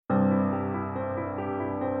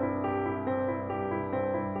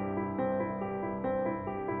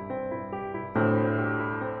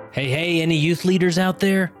Hey, any youth leaders out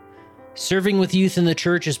there? Serving with youth in the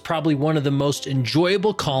church is probably one of the most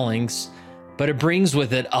enjoyable callings, but it brings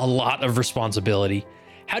with it a lot of responsibility.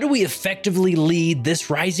 How do we effectively lead this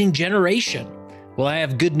rising generation? Well, I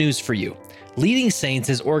have good news for you. Leading Saints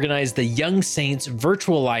has organized the Young Saints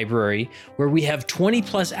virtual library, where we have 20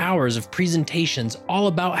 plus hours of presentations all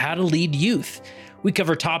about how to lead youth. We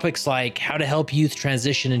cover topics like how to help youth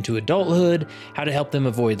transition into adulthood, how to help them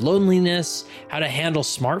avoid loneliness, how to handle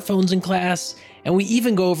smartphones in class, and we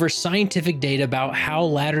even go over scientific data about how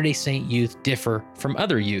Latter-day Saint youth differ from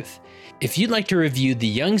other youth. If you'd like to review the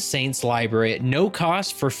Young Saints library at no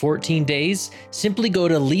cost for 14 days, simply go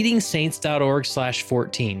to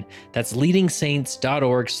leadingsaints.org/14. That's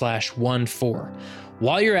leadingsaints.org/14.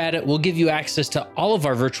 While you're at it, we'll give you access to all of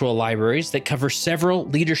our virtual libraries that cover several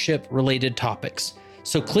leadership-related topics.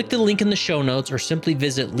 So click the link in the show notes or simply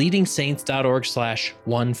visit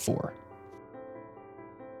leadingsaints.org/14.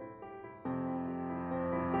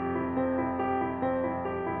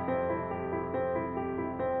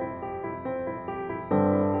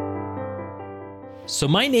 So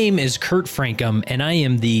my name is Kurt Frankum, and I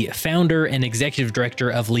am the founder and executive director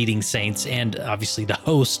of Leading Saints, and obviously the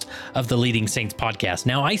host of the Leading Saints podcast.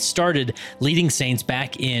 Now, I started Leading Saints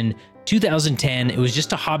back in 2010. It was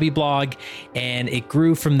just a hobby blog, and it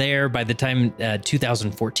grew from there. By the time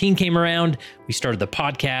 2014 came around, we started the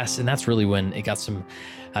podcast, and that's really when it got some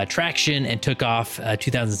traction and took off.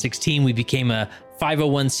 2016, we became a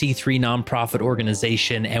 501c3 nonprofit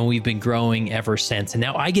organization, and we've been growing ever since. And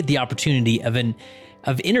now I get the opportunity of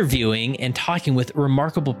interviewing and talking with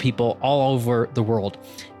remarkable people all over the world.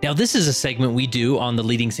 Now, this is a segment we do on the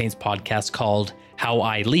Leading Saints podcast called How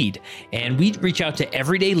I Lead. And we reach out to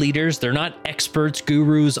everyday leaders. They're not experts,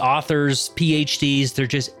 gurus, authors, PhDs. They're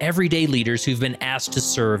just everyday leaders who've been asked to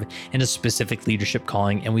serve in a specific leadership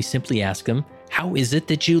calling. And we simply ask them, how is it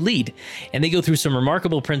that you lead? And they go through some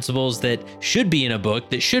remarkable principles that should be in a book,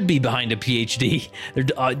 that should be behind a PhD.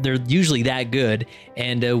 They're usually that good.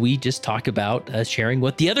 And we just talk about sharing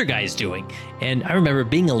what the other guy's doing. And I remember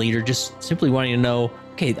being a leader, just simply wanting to know,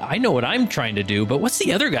 okay, I know what I'm trying to do, but what's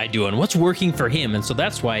the other guy doing? What's working for him? And so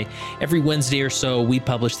that's why every Wednesday or so, we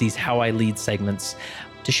publish these How I Lead segments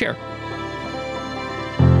to share.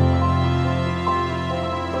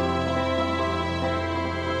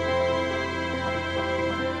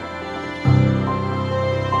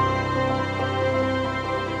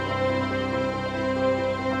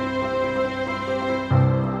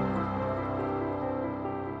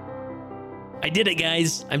 I did it,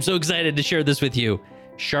 guys. I'm so excited to share this with you.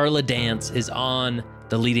 Sharla Dance is on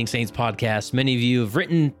the Leading Saints podcast. Many of you have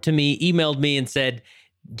written to me, emailed me, and said,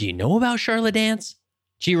 do you know about Sharla Dance?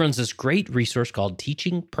 She runs this great resource called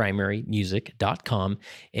teachingprimarymusic.com,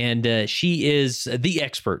 and she is the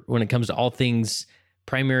expert when it comes to all things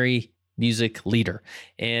primary music leader.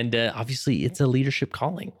 And obviously, it's a leadership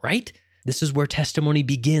calling, right? This is where testimony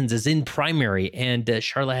begins, is in primary. And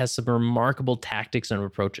Sharla has some remarkable tactics and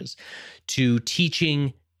approaches to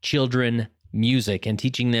teaching children music and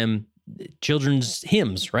teaching them children's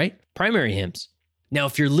hymns, right? Primary hymns. Now,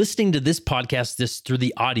 if you're listening to this podcast through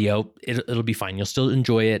the audio, it'll be fine. You'll still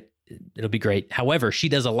enjoy it. It'll be great. However, she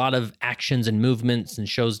does a lot of actions and movements and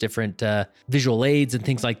shows different visual aids and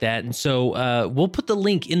things like that. And so we'll put the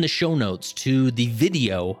link in the show notes to the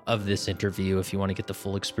video of this interview if you want to get the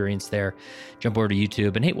full experience there. Jump over to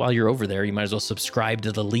YouTube. And hey, while you're over there, you might as well subscribe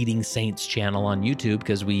to the Leading Saints channel on YouTube,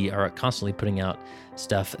 because we are constantly putting out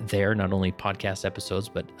stuff there, not only podcast episodes,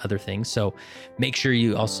 but other things. So make sure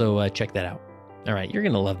you also check that out. All right, you're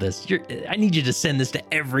going to love this. I need you to send this to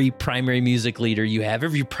every primary music leader you have,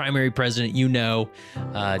 every primary president you know.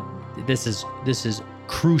 This is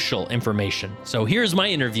crucial information. So here's my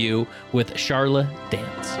interview with Sharla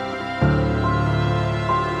Dance.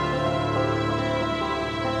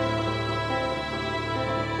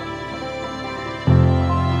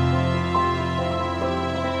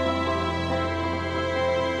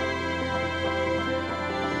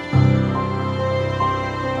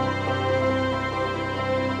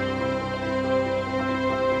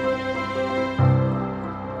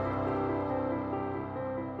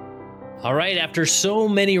 All right, after so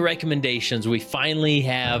many recommendations, we finally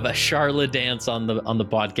have a Sharla Dance on the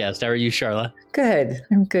podcast. How are you, Sharla? Good.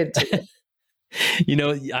 I'm good too. You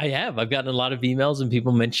know, I've gotten a lot of emails and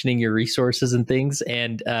people mentioning your resources and things.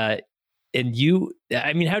 And you,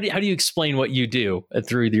 I mean, how do you explain what you do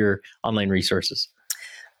through your online resources?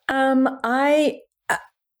 A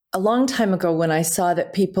long time ago, when I saw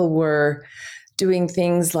that people were doing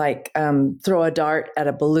things like throw a dart at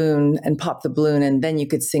a balloon and pop the balloon, and then you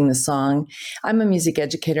could sing the song. I'm a music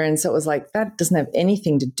educator, and so it was like, that doesn't have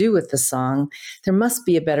anything to do with the song. There must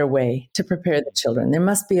be a better way to prepare the children. There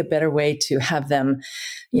must be a better way to have them,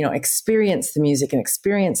 experience the music and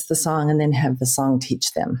experience the song, and then have the song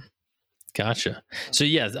teach them. Gotcha. So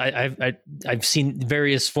yeah, I've seen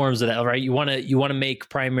various forms of that, right? You want to make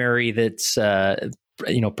primary that's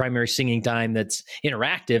primary singing time that's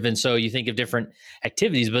interactive, and so you think of different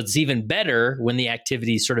activities, but it's even better when the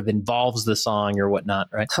activity sort of involves the song or whatnot,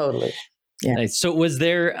 right? Totally. Yeah. Nice. So was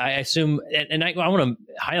there, I assume, and I want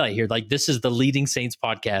to highlight here, like, this is the Leading Saints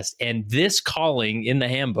podcast, and this calling in the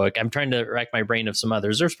handbook, I'm trying to rack my brain of some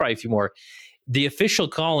others. There's probably a few more. The official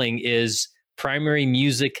calling is primary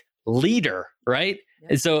music leader, right? Yep.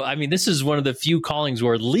 And so, I mean, this is one of the few callings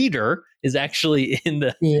where leader is actually in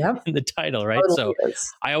the in the title, right? Totally. So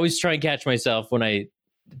is. I always try and catch myself when I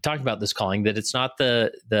talk about this calling that it's not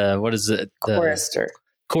the what is it? Chorister.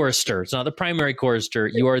 Chorister. It's not the primary chorister.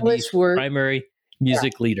 You are the primary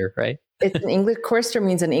music leader, right? It's an English chorister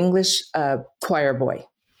means an English choir boy.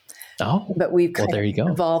 Oh, but we've there you go.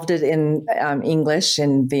 Evolved it in English,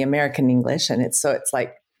 in the American English, and it's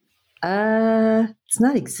like. It's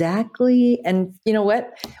not exactly, and you know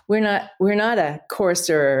what? We're not a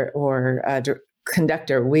chorister or a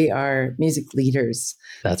conductor. We are music leaders.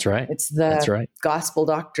 That's right. It's the gospel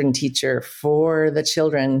doctrine teacher for the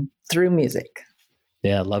children through music.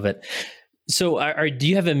 Yeah, I love it. So, do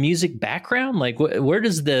you have a music background? Like, where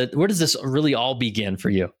does this really all begin for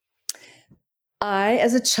you? I,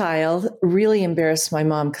 as a child, really embarrassed my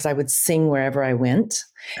mom because I would sing wherever I went,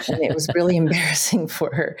 and it was really embarrassing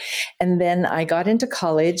for her. And then I got into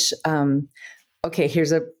college. Okay,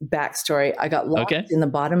 here's a backstory. I got locked in the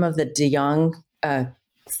bottom of the De Young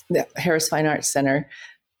Harris Fine Arts Center.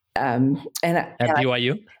 At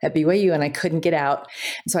BYU? At BYU, and I couldn't get out.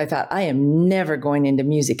 And so I thought, I am never going into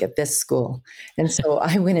music at this school. And so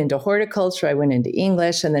I went into horticulture, I went into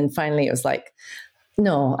English, and then finally it was like,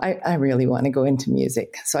 no, I really want to go into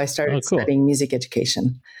music. So I started studying music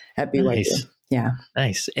education at BYU. Nice. Yeah.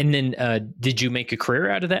 Nice. And then did you make a career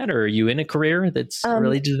out of that, or are you in a career that's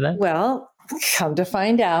related to that? Well, come to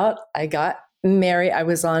find out, I got married. I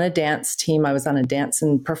was on a dance team. I was on a dance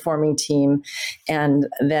and performing team. And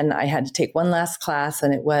then I had to take one last class,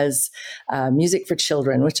 and it was music for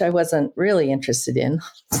children, which I wasn't really interested in.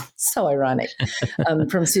 So ironic.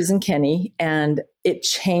 From Susan Kenny. And it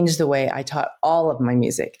changed the way I taught all of my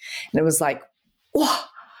music. And it was like,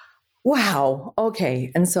 wow,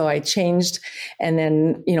 okay. And so I changed. And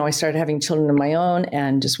then, I started having children of my own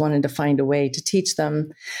and just wanted to find a way to teach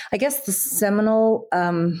them. I guess the seminal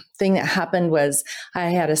thing that happened was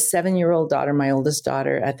I had a 7-year-old daughter, my oldest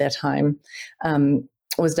daughter at that time,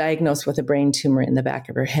 was diagnosed with a brain tumor in the back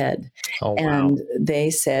of her head. Oh, wow. And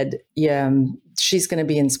they said, she's going to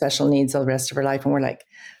be in special needs the rest of her life. And we're like,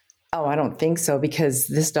 oh, I don't think so, because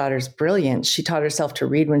this daughter's brilliant. She taught herself to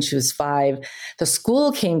read when she was 5. The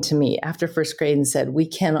school came to me after first grade and said, we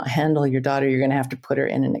cannot handle your daughter. You're going to have to put her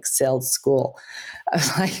in an excelled school. I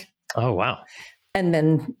was like, oh, wow. And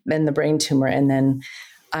then the brain tumor. And then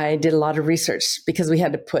I did a lot of research because we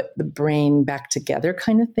had to put the brain back together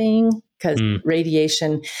kind of thing. Because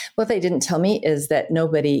radiation, what they didn't tell me is that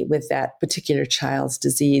nobody with that particular child's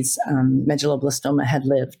disease, medulloblastoma, had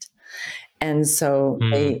lived. And so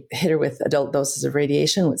they hit her with adult doses of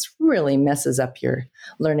radiation, which really messes up your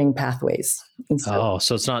learning pathways. And so,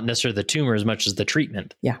 so it's not necessarily the tumor as much as the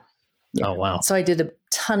treatment. Yeah. Oh, wow. So I did a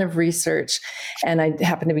ton of research, and I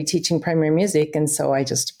happened to be teaching primary music. And so I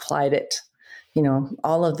just applied it,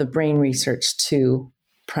 all of the brain research to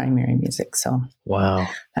primary music. So wow,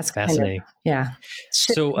 that's fascinating.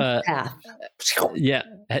 So path. Yeah.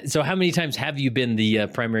 So how many times have you been the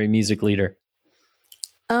primary music leader?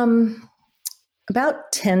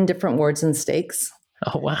 About 10 different wards and stakes.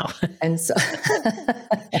 Oh, wow. And so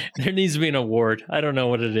there needs to be an award. I don't know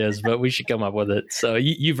what it is, but we should come up with it. So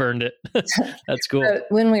you've earned it. That's cool.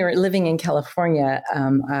 When we were living in California,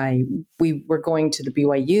 we were going to the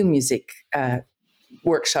BYU music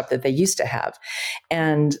workshop that they used to have.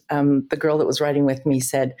 And the girl that was riding with me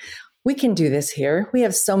said, we can do this here. We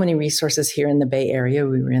have so many resources here in the Bay Area.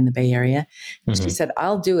 We were in the Bay Area. Mm-hmm. She said,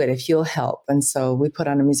 I'll do it if you'll help. And so we put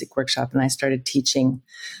on a music workshop, and I started teaching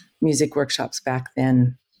music workshops back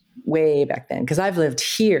then, way back then, because I've lived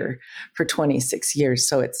here for 26 years.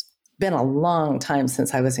 So it's been a long time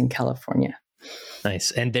since I was in California. Nice.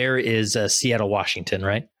 And there is Seattle, Washington,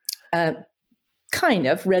 right? Kind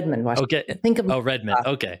of. Redmond, Washington. Okay. Think of Redmond.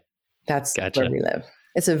 Okay. That's where we live.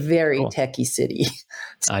 It's a very techie city.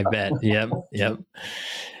 I bet. Yep.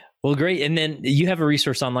 Well, great. And then you have a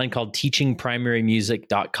resource online called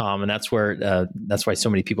teachingprimarymusic.com. And that's why so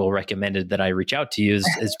many people recommended that I reach out to you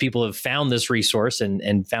as people have found this resource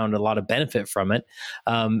and found a lot of benefit from it.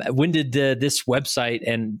 When did this website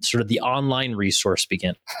and sort of the online resource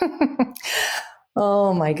begin?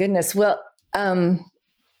 Oh my goodness. Well,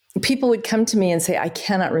 people would come to me and say, I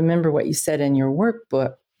cannot remember what you said in your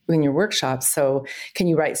workbook, in your workshop. So can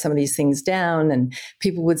you write some of these things down? And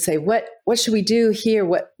people would say, what should we do here?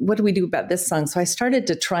 What do we do about this song? So I started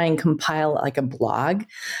to try and compile like a blog.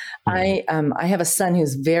 Mm-hmm. I have a son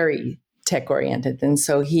who's very tech oriented. And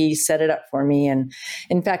so he set it up for me. And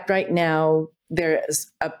in fact, right now, there's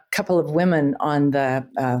a couple of women on the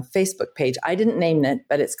Facebook page. I didn't name it,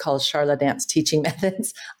 but it's called Sharla Dance Teaching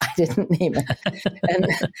Methods. I didn't name it.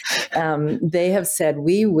 And they have said,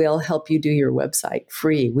 we will help you do your website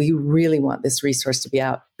free. We really want this resource to be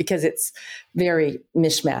out because it's very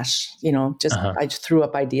mishmash, I just threw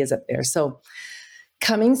up ideas up there. So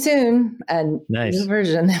coming soon, and new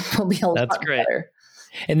version will be a lot better.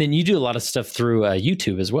 And then you do a lot of stuff through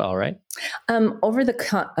YouTube as well, right? Over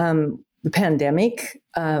the pandemic,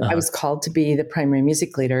 I was called to be the primary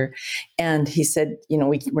music leader. And he said,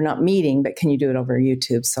 we're not meeting, but can you do it over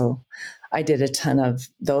YouTube? So I did a ton of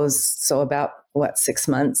those. So about 6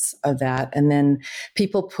 months of that. And then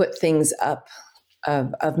people put things up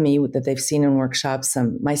of me that they've seen in workshops.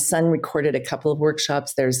 My son recorded a couple of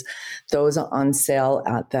workshops. There's those on sale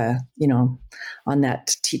at on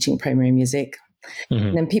that Teaching Primary Music. Mm-hmm.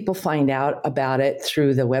 And then people find out about it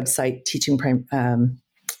through the website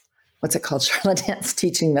what's it called? Sharla Dance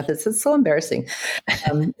Teaching Methods. It's so embarrassing.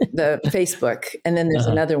 The Facebook. And then there's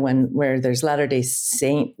another one where there's Latter-day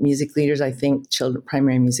Saint music leaders, I think, children,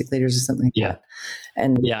 primary music leaders or something like that.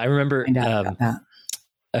 And I remember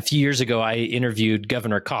a few years ago, I interviewed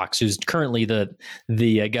Governor Cox, who's currently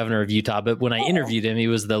the governor of Utah. But when I interviewed him, he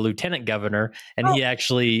was the lieutenant governor, and he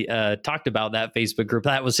actually talked about that Facebook group.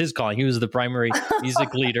 That was his calling. He was the primary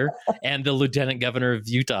music leader and the lieutenant governor of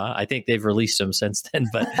Utah. I think they've released him since then.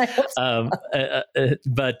 But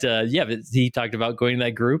he talked about going to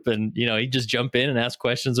that group, and he'd just jump in and ask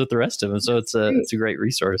questions with the rest of them. So it's a great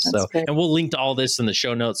resource. And we'll link to all this in the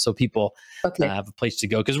show notes so people have a place to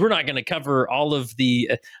go, because we're not going to cover all of the.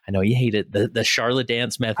 I know you hate it, the Sharla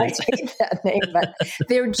Dance methods. I hate that name, but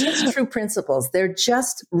they're just true principles. They're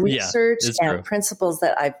just research and principles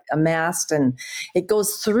that I've amassed, and it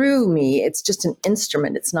goes through me. It's just an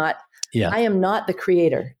instrument. It's not. I am not the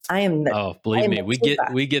creator. I am the. Believe me,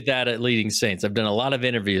 we get that at Leading Saints. I've done a lot of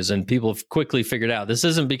interviews, and people have quickly figured out this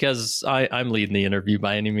isn't because I'm leading the interview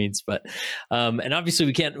by any means, but and obviously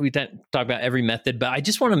we can't talk about every method, but I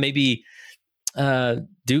just want to maybe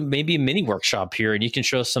do maybe a mini workshop here, and you can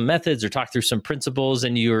show us some methods or talk through some principles.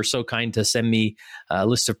 And you are so kind to send me a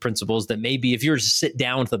list of principles that maybe if you were to sit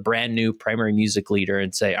down with a brand new primary music leader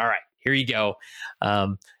and say, all right, here you go.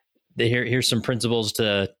 Here's some principles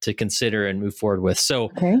to consider and move forward with.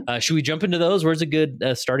 So should we jump into those? Where's a good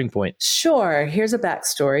starting point? Sure. Here's a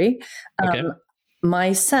backstory.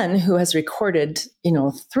 My son, who has recorded,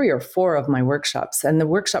 3 or 4 of my workshops, and the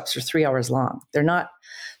workshops are 3 hours long. They're not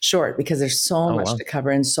short because there's so much to cover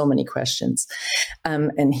and so many questions.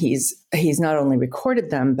 And he's not only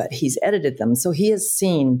recorded them, but he's edited them. So he has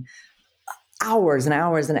seen hours and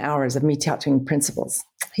hours and hours of me teaching principles.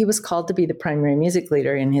 He was called to be the primary music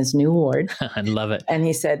leader in his new ward. I love it. And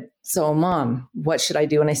he said, so Mom, what should I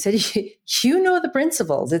do? And I said, you know the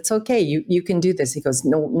principles. It's okay. You can do this. He goes,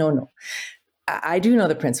 no. I do know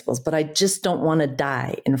the principles, but I just don't want to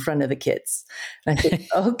die in front of the kids. And I said,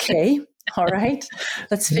 okay, all right,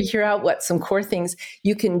 let's figure out what some core things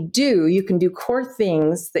you can do. You can do core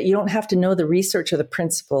things that you don't have to know the research or the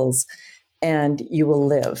principles, and you will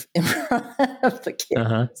live in front of the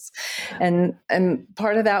kids. And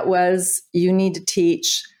part of that was you need to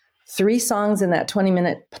teach 3 songs in that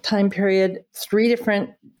 20-minute time period, 3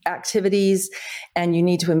 different activities, and you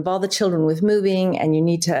need to involve the children with moving, and you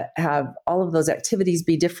need to have all of those activities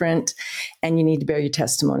be different, and you need to bear your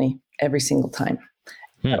testimony every single time,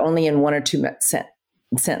 but only in 1 or 2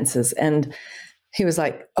 sentences. And he was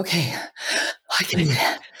like, okay, I can do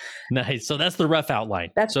that. Nice. So that's the rough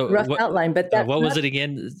outline. That's the rough outline. But what was it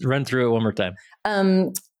again? Run through it one more time.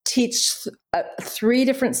 Teach 3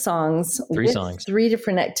 different songs. 3 songs. 3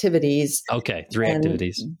 different activities. Okay, 3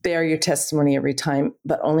 activities. Bear your testimony every time,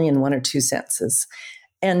 but only in 1 or 2 sentences.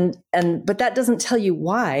 But that doesn't tell you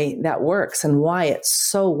why that works and why it's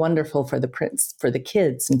so wonderful for the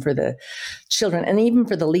kids and for the children and even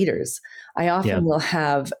for the leaders. I often will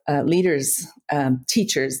have leaders,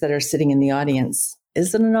 teachers that are sitting in the audience.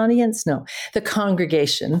 Is it an audience? No, the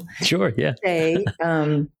congregation. Sure, yeah. Say,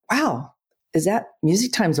 wow, is that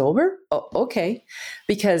music time's over? Oh, okay.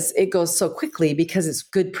 Because it goes so quickly because it's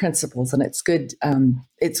good principles and it's good.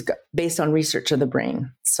 Based on research of the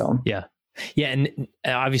brain. So, yeah. Yeah. And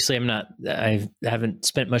obviously I haven't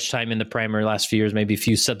spent much time in the primary last few years, maybe a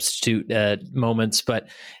few substitute moments,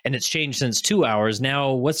 and it's changed since 2 hours.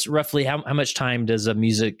 Now, what's roughly, how much time does a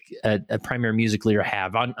primary music leader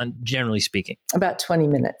have on generally speaking? About 20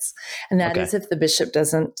 minutes. And that is if the bishop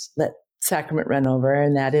doesn't let sacrament run over.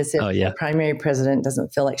 And that is if the primary president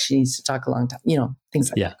doesn't feel like she needs to talk a long time,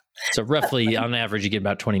 things like that. So roughly on average, you get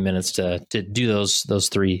about 20 minutes to do those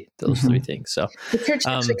three things. So the church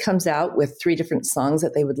actually comes out with 3 different songs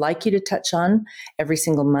that they would like you to touch on every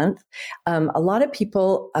single month. A lot of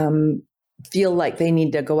people feel like they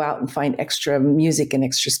need to go out and find extra music and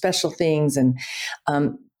extra special things. And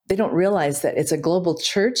they don't realize that it's a global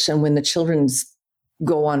church. And when the children's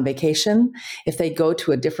go on vacation, if they go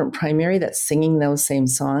to a different primary that's singing those same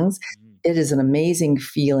songs, it is an amazing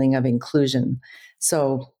feeling of inclusion.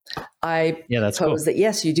 So I propose that,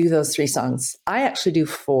 yes, you do those 3 songs. I actually do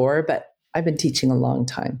 4, but I've been teaching a long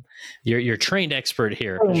time. You're a trained expert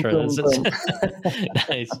here. Boom, boom, boom.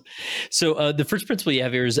 Nice. So the first principle you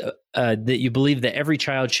have here is that you believe that every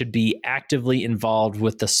child should be actively involved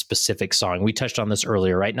with the specific song. We touched on this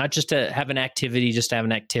earlier, right? Not just to have an activity,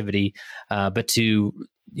 but to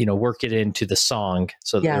work it into the song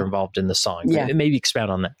so that they're involved in the song. Yeah. Maybe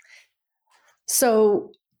expound on that.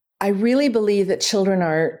 So I really believe that children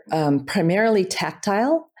are primarily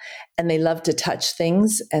tactile, and they love to touch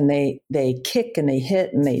things, and they kick and they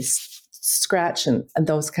hit and they scratch and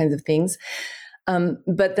those kinds of things.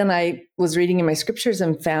 But then I was reading in my scriptures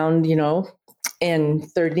and found, in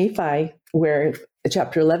 3rd Nephi, where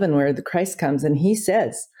chapter 11, where the Christ comes and he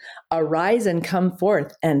says, "Arise and come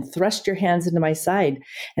forth and thrust your hands into my side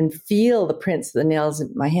and feel the prints of the nails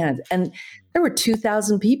in my hands." And there were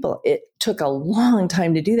 2,000 people. It took a long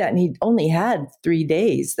time to do that. And he only had 3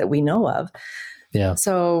 days that we know of. Yeah.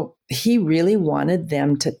 So he really wanted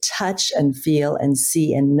them to touch and feel and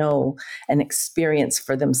see and know and experience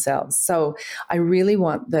for themselves. So I really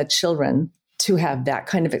want the children to have that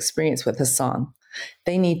kind of experience with a song.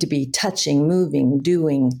 They need to be touching, moving,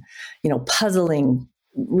 doing, puzzling,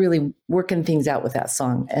 really working things out with that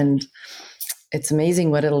song. And it's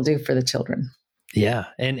amazing what it'll do for the children. Yeah.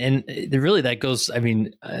 And really that goes,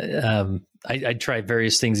 I try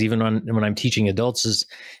various things even when I'm teaching adults, is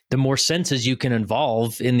the more senses you can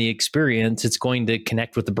involve in the experience, it's going to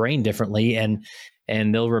connect with the brain differently and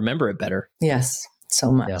they'll remember it better. Yes.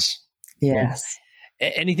 So much. Yeah. Yes.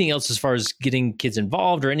 Anything else as far as getting kids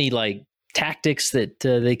involved, or any tactics that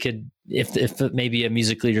they could, if maybe a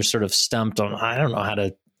music leader sort of stumped on, I don't know how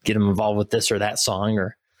to get them involved with this or that song,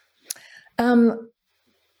 or?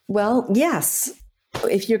 Well, yes.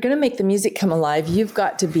 If you're going to make the music come alive, you've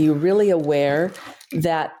got to be really aware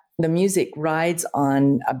that the music rides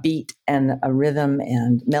on a beat and a rhythm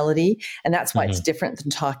and melody. And that's why it's different than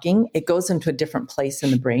talking. It goes into a different place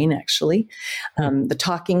in the brain, actually. The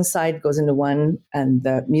talking side goes into one and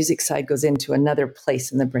the music side goes into another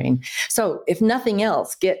place in the brain. So if nothing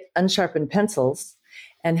else, get unsharpened pencils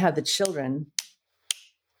and have the children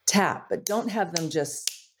tap, but don't have them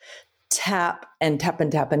just tap and tap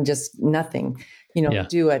and tap and just nothing.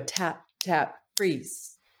 Do a tap, tap,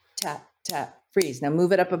 freeze, tap, tap, freeze. Now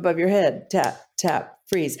move it up above your head, tap, tap,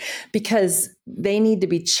 freeze, because they need to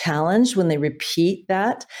be challenged when they repeat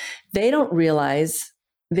that. They don't realize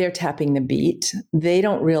they're tapping the beat. They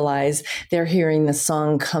don't realize they're hearing the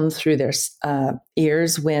song come through their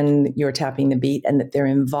ears when you're tapping the beat, and that they're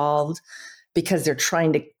involved because they're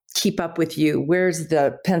trying to keep up with you. Where's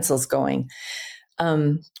the pencils going?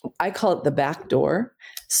 I call it the back door.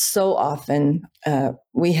 So often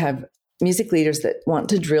we have music leaders that want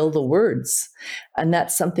to drill the words, and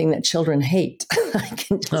that's something that children hate. I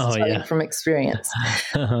can just tell you from experience.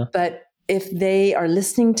 But if they are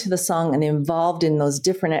listening to the song and involved in those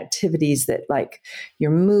different activities that, like,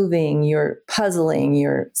 you're moving, you're puzzling,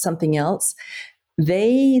 you're something else,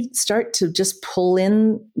 they start to just pull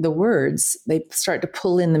in the words. They start to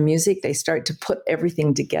pull in the music. They start to put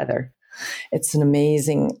everything together. It's an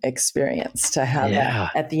amazing experience to have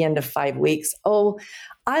that at the end of 5 weeks. Oh,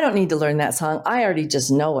 I don't need to learn that song. I already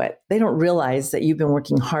just know it. They don't realize that you've been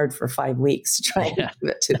working hard for 5 weeks to try and give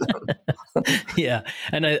it to them. Yeah.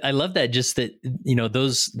 And I love that, just that,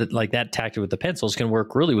 those that like that tactic with the pencils can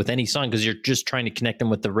work really with any song, because you're just trying to connect them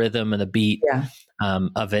with the rhythm and the beat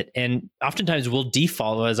of it. And oftentimes we'll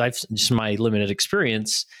default, as I've just my limited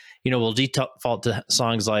experience, we'll default to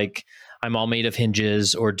songs like I'm all made of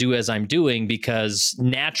hinges or do as I'm doing, because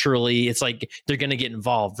naturally it's like they're going to get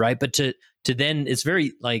involved, right? But to then it's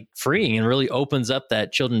very like freeing and really opens up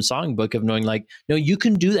that children's songbook of knowing like, no, you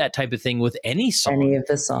can do that type of thing with any song. Any of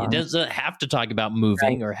the It songs. doesn't have to talk about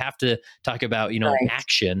moving Right. or have to talk about, Right.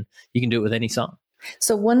 action. You can do it with any song.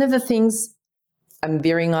 So one of the things, I'm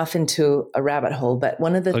veering off into a rabbit hole, but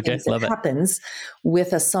one of the Okay, things that love it. happens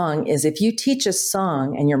with a song is if you teach a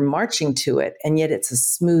song and you're marching to it, and yet it's a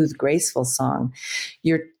smooth, graceful song,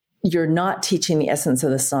 you're not teaching the essence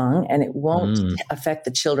of the song, and it won't affect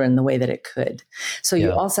the children the way that it could. So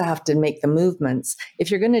you also have to make the movements.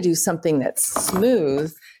 If you're going to do something that's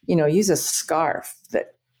smooth, use a scarf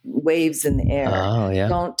that waves in the air. Oh, yeah.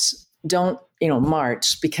 Don't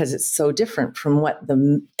march, because it's so different from what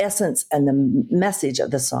the essence and the message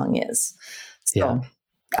of the song is. So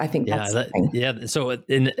I think that's the thing. So,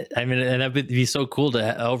 and that would be so cool to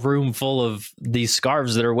have a room full of these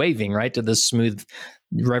scarves that are waving right to this smooth,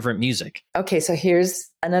 reverent music. Okay, so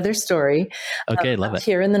here's another story. Okay, love it.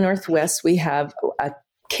 Here in the Northwest, we have a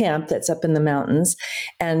camp that's up in the mountains,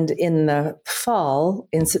 and in the fall,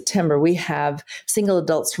 in September, we have single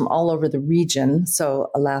adults from all over the region. So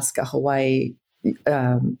Alaska, Hawaii,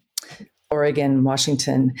 Oregon,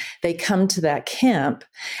 Washington. They come to that camp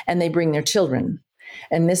and they bring their children.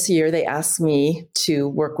 And this year they asked me to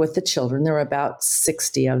work with the children. There were about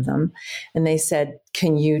 60 of them. And they said,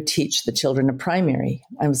 can you teach the children a primary?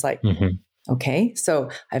 I was like, okay. So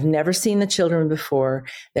I've never seen the children before.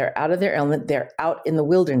 They're out of their element. They're out in the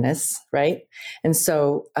wilderness, right? And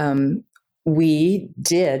so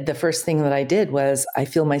the first thing that I did was, I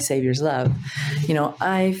feel my Savior's love.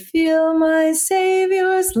 I feel my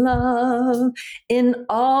Savior's love in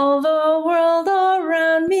all the world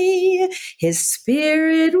around me. His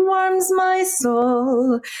spirit warms my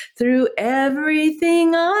soul through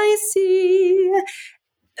everything I see.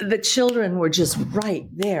 The children were just right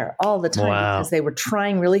there all the time because they were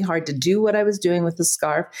trying really hard to do what I was doing with the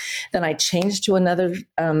scarf. Then I changed to another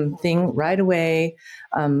thing right away.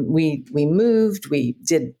 We moved, we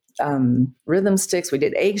did rhythm sticks, we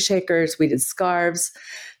did egg shakers, we did scarves.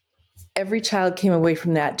 Every child came away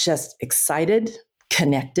from that just excited,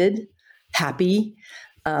 connected, happy,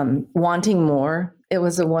 wanting more. It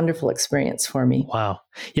was a wonderful experience for me. Wow.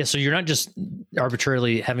 Yeah. So you're not just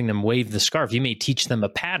arbitrarily having them wave the scarf. You may teach them a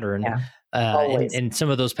pattern. Yeah, and some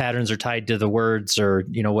of those patterns are tied to the words or,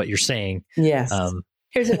 what you're saying. Yes.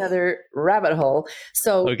 Here's another rabbit hole.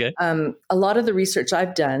 So a lot of the research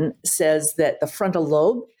I've done says that the frontal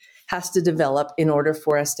lobe has to develop in order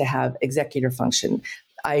for us to have executive function.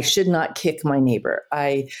 I should not kick my neighbor.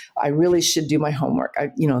 I really should do my homework.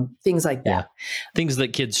 Things like that. Yeah. Things that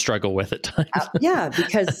kids struggle with at times.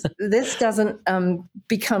 Because this doesn't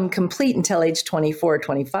become complete until age 24,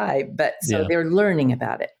 25. But so they're learning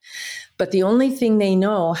about it. But the only thing they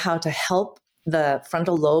know how to help the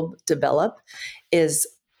frontal lobe develop is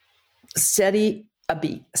steady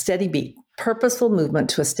beat, purposeful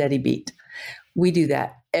movement to a steady beat. We do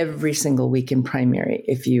that every single week in primary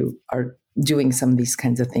if you are doing some of these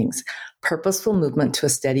kinds of things. Purposeful movement to a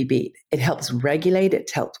steady beat. It helps regulate, it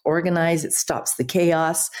helps organize, it stops the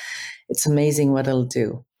chaos. It's amazing what it'll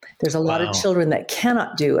do. There's a lot of children that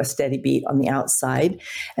cannot do a steady beat on the outside.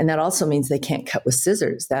 And that also means they can't cut with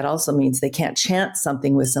scissors. That also means they can't chant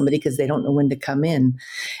something with somebody because they don't know when to come in.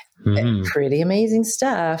 Pretty amazing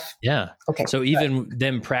stuff. Yeah. Okay. So even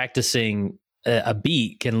them practicing a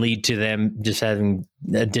beat can lead to them just having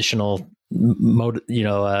additional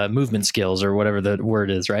movement skills or whatever the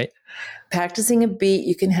word is, right? Practicing a beat,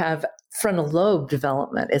 you can have frontal lobe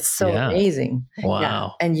development. It's so amazing. Wow. Yeah.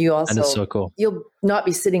 And you also, that is so cool. You'll not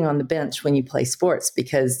be sitting on the bench when you play sports,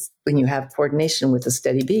 because when you have coordination with a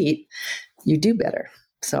steady beat, you do better.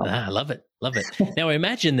 So I love it. Love it. Now I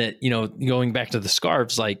imagine that, going back to the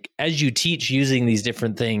scarves, like as you teach using these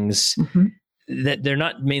different things, that they're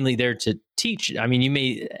not mainly there to teach. I mean, you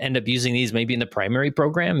may end up using these maybe in the primary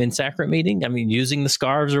program in sacrament meeting. I mean, using the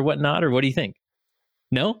scarves or whatnot, or what do you think?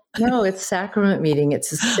 No, it's sacrament meeting.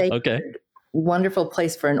 It's a sacred, wonderful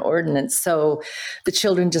place for an ordinance. So the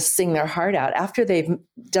children just sing their heart out after they've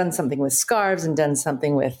done something with scarves and done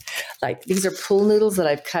something with, like, these are pool noodles that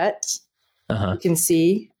I've cut. You can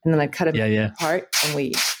see, and then I cut them apart, and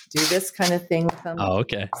we do this kind of thing with them. Oh,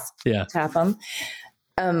 okay. Yeah. Tap them.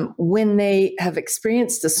 When they have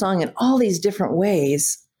experienced the song in all these different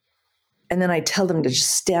ways, and then I tell them to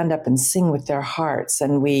just stand up and sing with their hearts,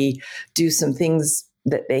 and we do some things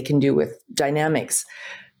that they can do with dynamics,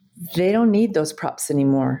 they don't need those props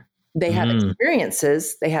anymore. They have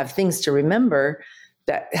experiences, they have things to remember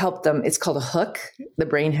that help them. It's called a hook. The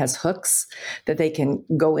brain has hooks that they can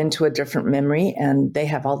go into a different memory, and they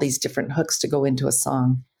have all these different hooks to go into a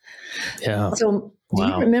song. Yeah. So do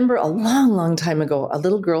you Wow. remember a long, long time ago, a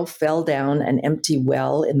little girl fell down an empty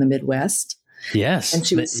well in the Midwest? Yes. And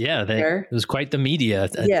she was there. It was quite the media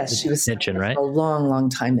Yes, she was attention, right? for a long, long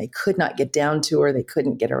time. They could not get down to her. They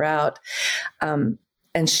couldn't get her out.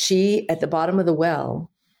 And she, at the bottom of the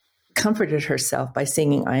well, comforted herself by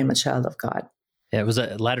singing, "I am a child of God." Yeah, it was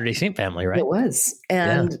a Latter-day Saint family, right? It was.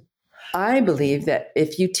 And I believe that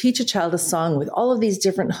if you teach a child a song with all of these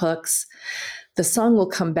different hooks, the song will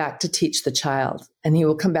come back to teach the child, and he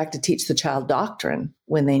will come back to teach the child doctrine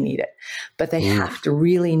when they need it. But they have to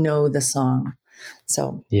really know the song.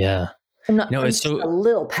 So yeah, I'm just a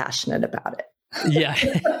little passionate about it. Yeah,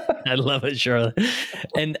 I love it, Sharla.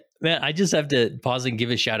 And man, I just have to pause and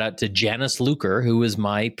give a shout out to Janice Luker, who was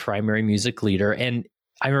my primary music leader. And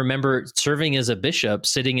I remember serving as a bishop,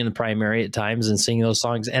 sitting in the primary at times and singing those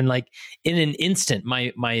songs. And like in an instant,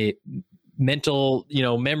 my mental,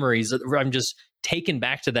 memories, I'm just taken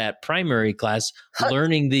back to that primary class,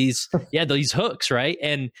 learning these hooks, right?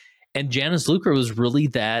 And Janice Luker was really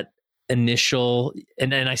that initial,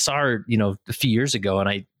 and I saw her, a few years ago,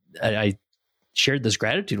 and I shared this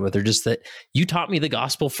gratitude with her, just that you taught me the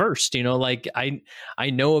gospel first, like I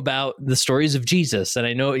know about the stories of Jesus, and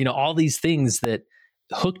I know, all these things that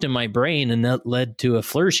hooked in my brain, and that led to a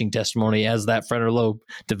flourishing testimony as that frontal lobe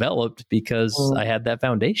developed because I had that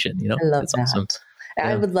foundation, I love it's that. awesome.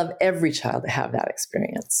 I would love every child to have that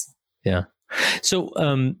experience. Yeah. So,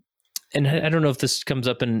 and I don't know if this comes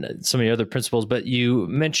up in some of the other principles, but you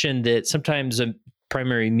mentioned that sometimes a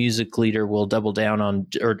primary music leader will double down on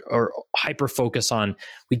or hyper focus on,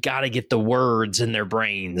 we got to get the words in their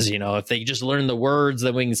brains. If they just learn the words,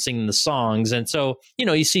 then we can sing the songs. And so,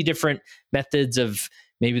 you see different methods of,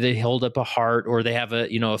 maybe they hold up a heart, or they have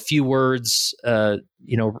a few words,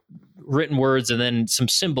 written words, and then some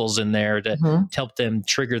symbols in there to help them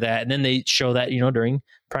trigger that. And then they show that, during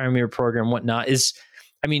primary program, whatnot.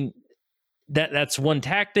 That's one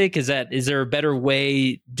tactic. Is there a better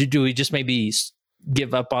way? Do we just maybe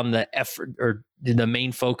give up on the effort or the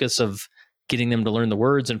main focus of getting them to learn the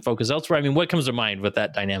words and focus elsewhere? What comes to mind with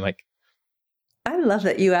that dynamic? I love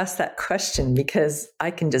that you asked that question, because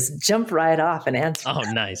I can just jump right off and answer. Oh,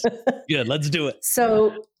 nice. Good. Let's do it.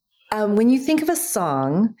 So when you think of a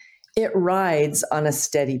song, it rides on a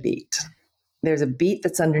steady beat. There's a beat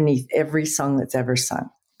that's underneath every song that's ever sung.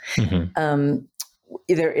 Mm-hmm.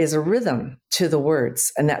 There is a rhythm to the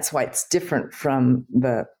words, and that's why it's different from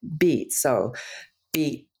the beat. So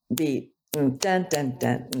beat, dun, dun, dun,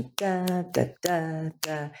 dun, da, da, da,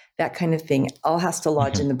 da, that kind of thing all has to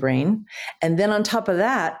lodge in the brain. And then on top of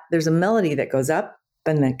that, there's a melody that goes up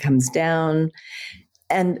and then comes down.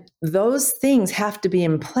 And those things have to be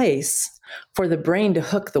in place for the brain to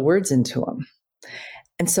hook the words into them.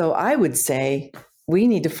 And so I would say we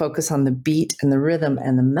need to focus on the beat and the rhythm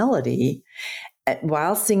and the melody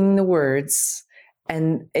while singing the words.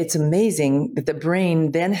 And it's amazing that the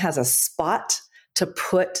brain then has a spot to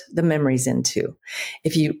put the memories into.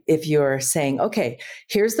 If you're saying, okay,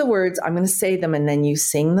 here's the words, I'm going to say them, and then you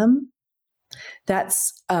sing them,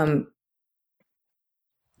 that's can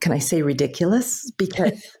I say ridiculous?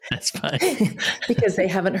 Because that's fine. Because they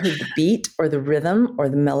haven't heard the beat or the rhythm or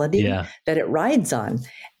the melody that it rides on.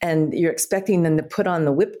 And you're expecting them to put on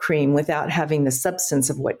the whipped cream without having the substance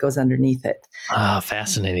of what goes underneath it. Ah,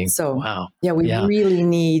 fascinating. So, wow. Yeah, we really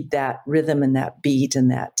need that rhythm and that beat and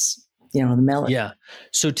that, the melody. Yeah.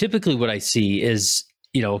 So typically what I see is,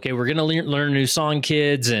 okay, we're going to learn a new song,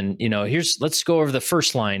 kids. And, let's go over the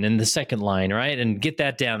first line and the second line, right? And get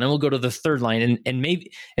that down. Then we'll go to the third line.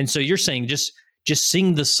 And so you're saying just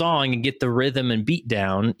sing the song and get the rhythm and beat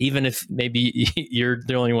down, even if maybe you're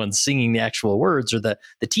the only one singing the actual words, or the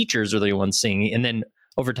teachers are the only ones singing. And then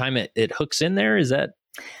over time it hooks in there. Is that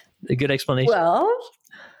a good explanation? Well,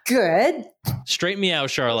 good. Straighten me out,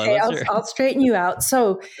 Sharla. Okay, I'll straighten you out.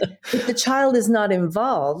 So if the child is not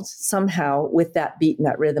involved somehow with that beat and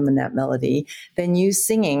that rhythm and that melody, then you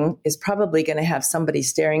singing is probably going to have somebody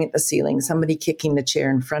staring at the ceiling, somebody kicking the chair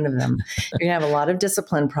in front of them. You're going to have a lot of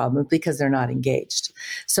discipline problems because they're not engaged.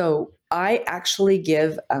 So I actually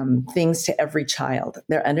give things to every child.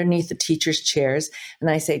 They're underneath the teacher's chairs. And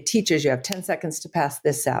I say, teachers, you have 10 seconds to pass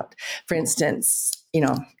this out. For instance,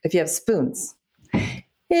 if you have spoons,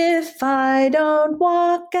 if I don't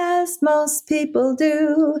walk as most people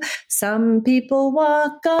do, some people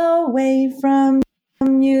walk away from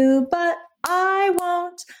you, but I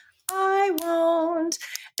won't.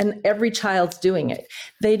 And every child's doing it.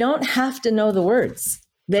 They don't have to know the words.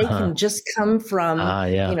 They can just come from,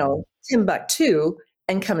 Timbuktu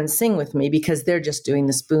and come and sing with me because they're just doing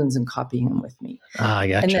the spoons and copying them with me. I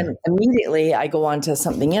gotcha. And then immediately I go on to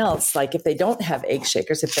something else. Like if they don't have egg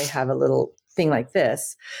shakers, if they have a little thing like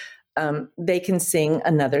this, they can sing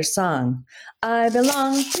another song. I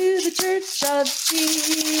belong to the Church of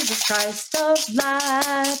Jesus Christ of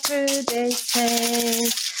Latter-day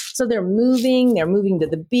Saints. So they're moving to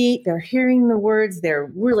the beat. They're hearing the words.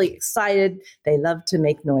 They're really excited. They love to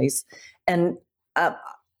make noise. And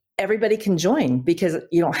everybody can join because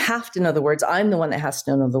you don't have to know the words. I'm the one that has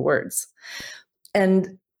to know the words.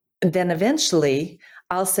 And then eventually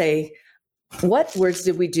I'll say, what words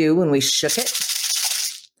did we do when we shook it?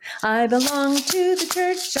 I belong to the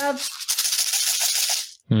Church of...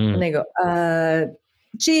 And they go,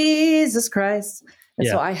 Jesus Christ. And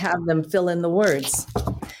so I have them fill in the words.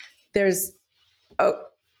 There's, I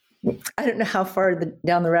don't know how far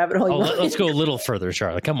down the rabbit hole you want. Let's go a little further,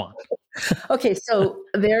 Sharla. Come on. Okay, so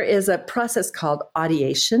there is a process called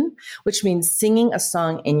audiation, which means singing a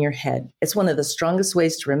song in your head. It's one of the strongest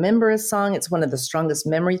ways to remember a song. It's one of the strongest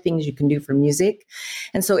memory things you can do for music.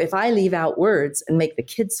 And so if I leave out words and make the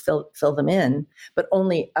kids fill them in, but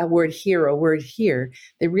only a word here,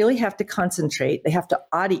 they really have to concentrate. They have to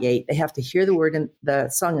audiate. They have to hear the word in the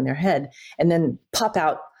song in their head and then pop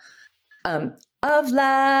out of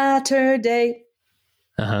latter day.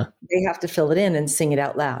 They have to fill it in and sing it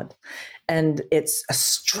out loud. And it's a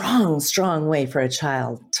strong, strong way for a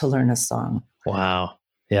child to learn a song. Wow.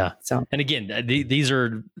 Yeah. So, and again, these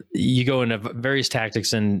are, you go into various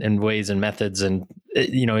tactics and ways and methods and,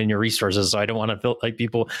 in your resources. So I don't want to feel like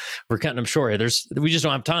we're cutting them short. We just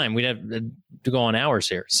don't have time. We'd have to go on hours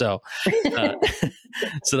here. So,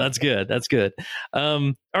 so that's good. That's good.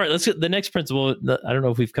 All right, let's get the next principle. I don't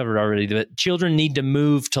know if we've covered it already, but children need to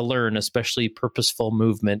move to learn, especially purposeful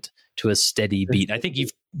movement to a steady beat. I think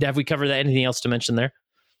have we covered that? Anything else to mention there?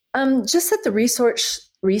 Just that the resource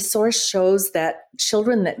shows that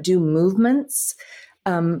children that do movements,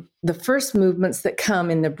 the first movements that come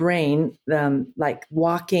in the brain, like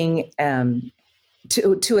walking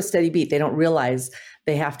to a steady beat, they don't realize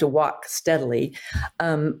they have to walk steadily.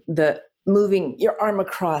 The moving your arm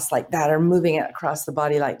across like that or moving it across the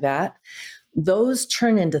body like that, those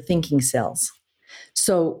turn into thinking cells.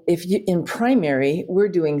 So if you in primary, we're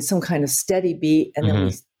doing some kind of steady beat and then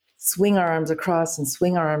we swing our arms across and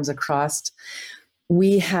swing our arms across,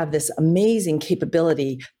 we have this amazing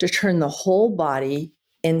capability to turn the whole body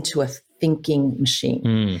into a thinking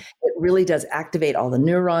machine. It really does activate all the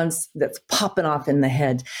neurons that's popping off in the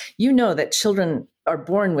head. You know that children are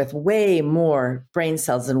born with way more brain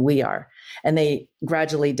cells than we are, and they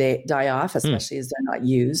gradually die off, especially as they're not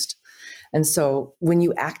used. And so when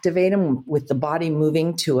you activate them with the body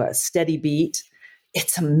moving to a steady beat,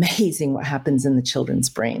 it's amazing what happens in the children's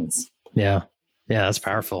brains. Yeah. Yeah, that's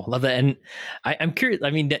powerful. Love that. And I'm curious,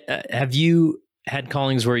 have you had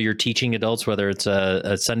callings where you're teaching adults, whether it's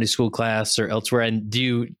a Sunday school class or elsewhere? And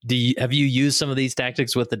have you used some of these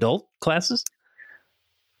tactics with adult classes?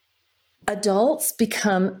 Adults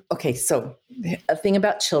become, so a thing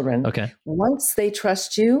about children. Okay. Once they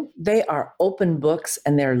trust you, they are open books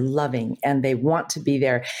and they're loving and they want to be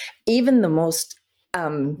there. Even the most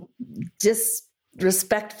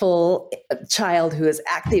disrespectful child who is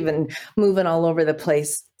active and moving all over the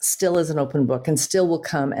place still is an open book and still will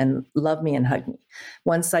come and love me and hug me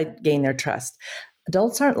once I gain their trust.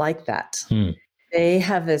 Adults aren't like that. They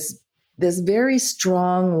have this very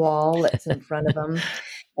strong wall that's in front of them.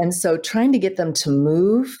 And so trying to get them to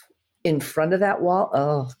move in front of that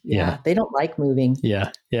wall, they don't like moving. Yeah.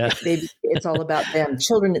 It's all about them.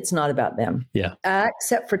 Children, it's not about them. Yeah.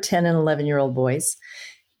 Except for 10 and 11-year-old boys.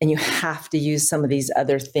 And you have to use some of these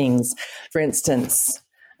other things. For instance,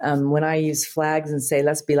 when I use flags and say,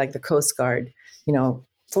 let's be like the Coast Guard,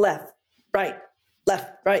 left, right,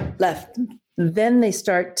 left. Then they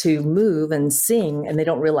start to move and sing, and they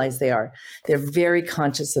don't realize they are. They're very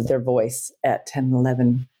conscious of their voice at 10 and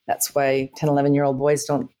 11. That's why 10, 11-year-old boys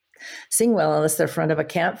don't sing well unless they're in front of a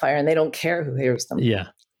campfire, and they don't care who hears them. Yeah.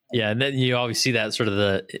 Yeah. And then you always see that sort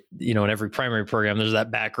of in every primary program, there's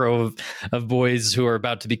that back row of boys who are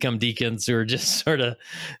about to become deacons who are just sort of,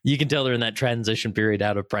 you can tell they're in that transition period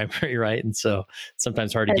out of primary, right? And so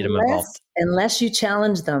sometimes hard to get them involved. Unless you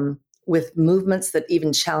challenge them with movements that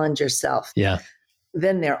even challenge yourself. Yeah.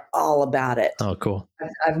 Then they're all about it. Oh, cool.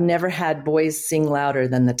 I've never had boys sing louder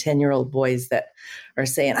than the 10-year-old boys that are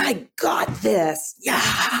saying, I got this.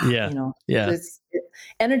 Yeah. Yeah. Yeah. It's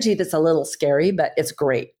energy that's a little scary, but it's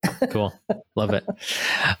great. Cool. Love it.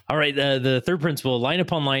 All right. The third principle, line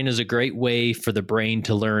upon line, is a great way for the brain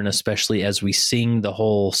to learn, especially as we sing the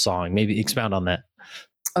whole song. Maybe expound on that.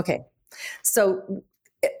 Okay. So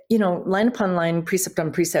line upon line, precept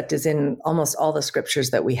on precept is in almost all the scriptures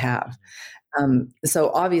that we have.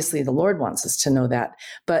 So obviously the Lord wants us to know that.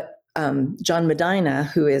 But John Medina,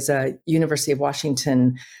 who is a University of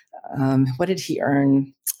Washington, what did he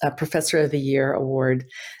earn? A Professor of the Year award.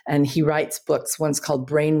 And he writes books. One's called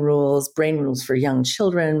Brain Rules for young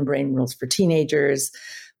children, Brain Rules for teenagers,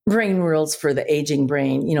 Brain Rules for the aging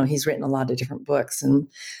brain. He's written a lot of different books. And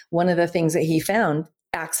one of the things that he found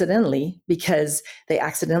accidentally, because they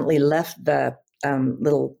accidentally left the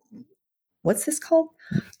little, what's this called?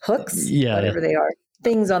 Hooks? Yeah. Whatever they are.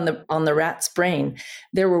 Things on the rat's brain.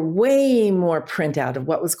 There were way more printout of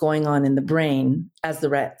what was going on in the brain as the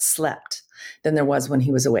rat slept than there was when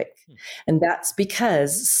he was awake. And that's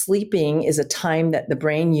because sleeping is a time that the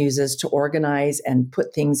brain uses to organize and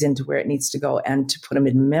put things into where it needs to go and to put them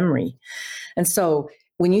in memory. And so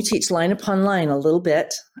when you teach line upon line a little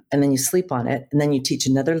bit, and then you sleep on it, and then you teach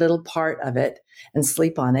another little part of it and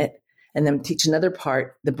sleep on it, and then teach another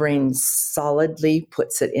part, the brain solidly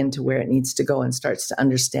puts it into where it needs to go and starts to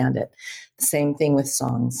understand it. The same thing with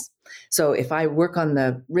songs. So if I work on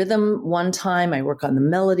the rhythm one time, I work on the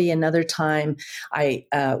melody another time, I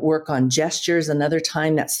work on gestures another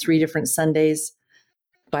time, that's 3 different Sundays.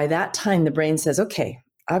 By that time, the brain says, okay,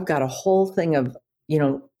 I've got a whole thing of,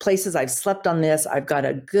 places I've slept on this. I've got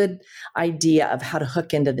a good idea of how to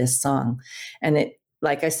hook into this song. And it,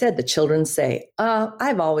 like I said, the children say,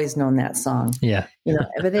 I've always known that song. Yeah.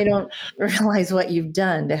 But they don't realize what you've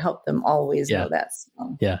done to help them always know that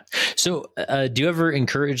song. Yeah. So do you ever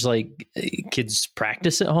encourage kids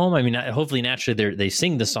practice at home? I mean, hopefully naturally they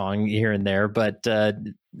sing the song here and there, but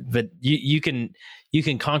you can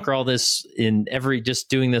conquer all this in just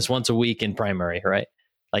doing this once a week in primary, right?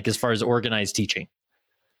 Like as far as organized teaching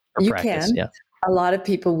or you practice. Can. Yeah. A lot of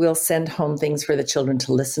people will send home things for the children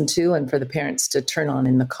to listen to and for the parents to turn on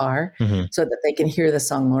in the car so that they can hear the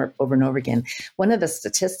song over and over again. One of the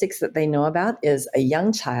statistics that they know about is a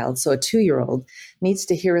young child, so a 2-year-old, needs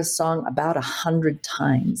to hear a song about 100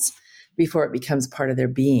 times before it becomes part of their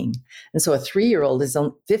being. And so a 3-year-old is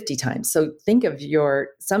on 50 times. So think of your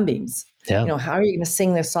sunbeams. Yeah. How are you going to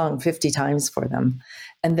sing this song 50 times for them?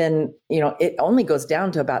 And then, it only goes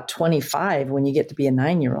down to about 25 when you get to be a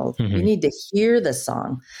 9-year-old. You need to hear the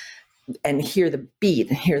song and hear the beat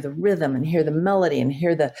and hear the rhythm and hear the melody and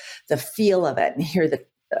hear the feel of it and hear the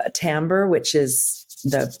timbre, which is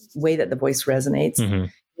the way that the voice resonates. You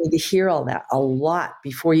need to hear all that a lot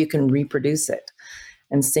before you can reproduce it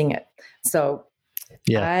and sing it. So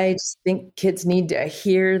I just think kids need to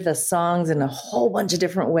hear the songs in a whole bunch of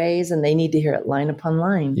different ways, and they need to hear it line upon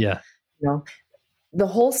line. Yeah. The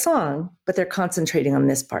whole song, but they're concentrating on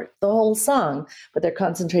this part. The whole song, but they're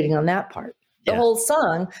concentrating on that part. The whole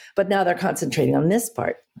song, but now they're concentrating on this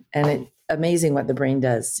part. And it's amazing what the brain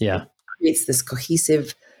does. Yeah. It creates this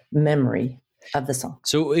cohesive memory of the song.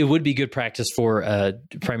 So it would be good practice for a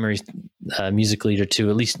primary music leader to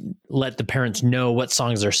at least let the parents know what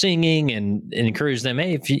songs they're singing and encourage them.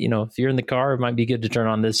 Hey, if you're in the car, it might be good to turn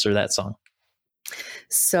on this or that song.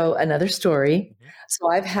 So another story. So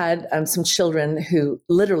I've had some children who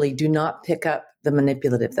literally do not pick up the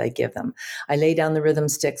manipulative that I give them. I lay down the rhythm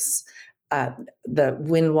sticks. The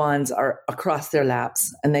wind wands are across their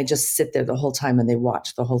laps, and they just sit there the whole time and they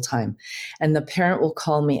watch the whole time. And the parent will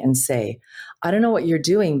call me and say, I don't know what you're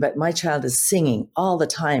doing, but my child is singing all the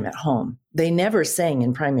time at home. They never sang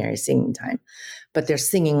in primary singing time, but they're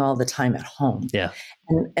singing all the time at home. Yeah.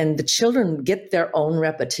 And the children get their own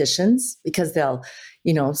repetitions because they'll,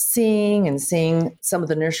 sing and sing. Some of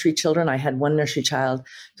the nursery children, I had one nursery child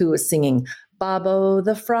who was singing Babo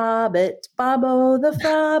the Frobbit, Babo the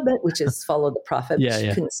Frobbit, which is follow the prophet. Yeah, she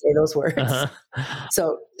yeah. couldn't say those words.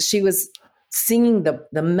 So she was singing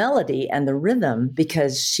the melody and the rhythm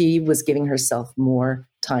because she was giving herself more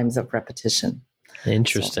times of repetition.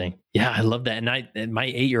 Interesting. So. Yeah, I love that. And my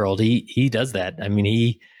 8-year-old, he does that. I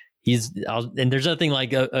mean, and there's nothing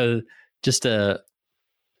like just a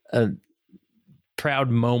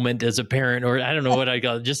proud moment as a parent, or I don't know what I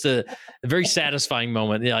call it, just a very satisfying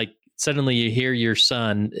moment. Like suddenly you hear your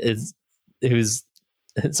son who's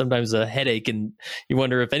sometimes a headache, and you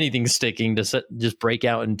wonder if anything's sticking to just break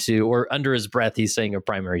out into, or under his breath, he's saying a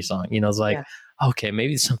primary song. It's like, okay,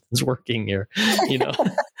 maybe something's working here.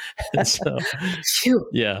 So,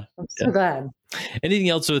 yeah, I'm so glad. Anything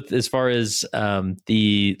else with as far as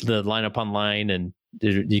the line upon line, and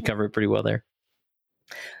did you cover it pretty well there?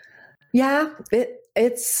 Yeah,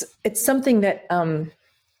 it's something that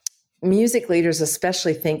music leaders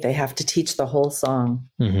especially think they have to teach the whole song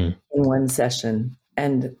in one session.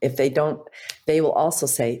 And if they don't, they will also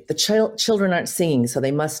say the children aren't singing, so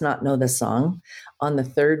they must not know the song on the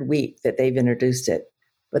 3rd week that they've introduced it.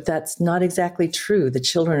 but that's not exactly true. The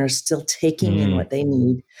children are still taking in what they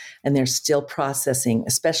need, and they're still processing,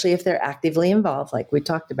 especially if they're actively involved, like we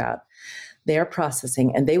talked about. They're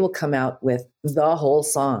processing, and they will come out with the whole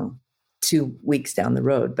song 2 weeks down the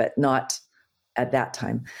road, but not at that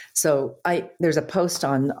time. So there's a post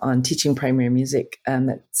on Teaching Primary Music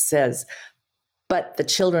that says, but the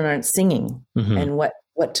children aren't singing, and what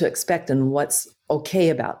to expect and what's okay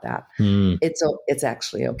about that. It's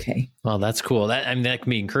actually okay. Well, that's cool. That can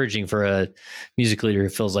be encouraging for a music leader who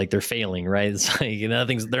feels like they're failing, right? It's like,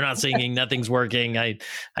 they're not singing, nothing's working. I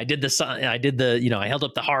did the song, I did the, I held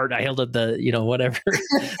up the heart, I held up the, whatever,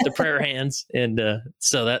 the prayer hands. And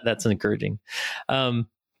so that's encouraging.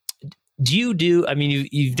 You've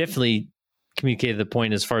definitely communicated the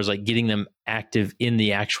point as far as like getting them active in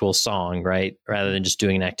the actual song, right? Rather than just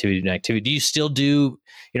doing an activity. Do you still do,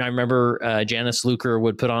 I remember Janice Luker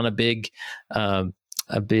would put on a big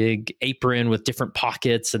apron with different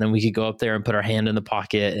pockets, and then we could go up there and put our hand in the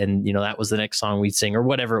pocket, and that was the next song we'd sing or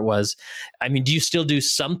whatever it was. I mean, do you still do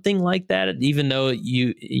something like that, even though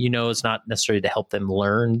it's not necessarily to help them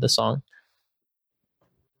learn the song?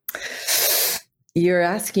 You're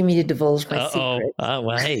asking me to divulge my secret.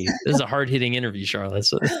 Well, hey, this is a hard-hitting interview, Sharla.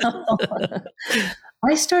 So.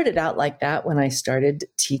 I started out like that when I started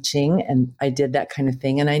teaching, and I did that kind of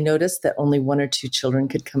thing. And I noticed that only 1 or 2 children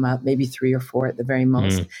could come up, maybe 3 or 4 at the very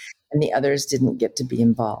most, and the others didn't get to be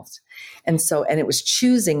involved. And it was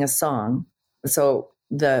choosing a song. So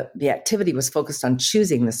the activity was focused on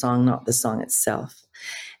choosing the song, not the song itself.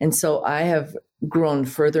 And so I have grown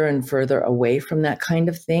further and further away from that kind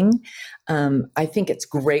of thing. I think it's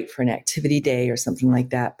great for an activity day or something like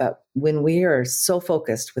that. But when we are so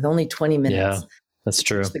focused with only 20 minutes, that's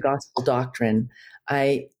true, the gospel doctrine,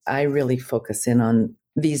 I really focus in on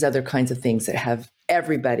these other kinds of things that have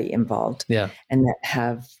everybody involved, and that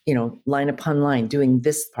have, line upon line, doing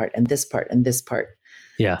this part and this part and this part.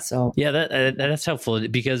 Yeah. So that's helpful,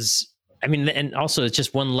 because and also it's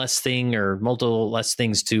just one less thing or multiple less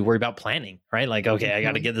things to worry about planning, right? Like, okay, I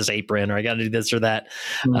got to get this apron, or I got to do this or that.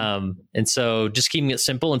 And so just keeping it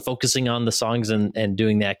simple and focusing on the songs and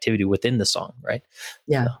doing the activity within the song, right?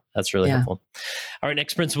 Yeah. So that's really helpful. All right.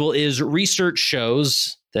 Next principle is research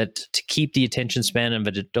shows that to keep the attention span of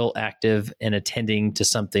an adult active and attending to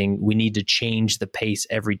something, we need to change the pace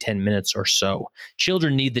every 10 minutes or so.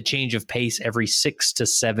 Children need the change of pace every 6 to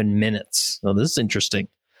 7 minutes. Oh, this is interesting.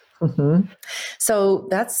 So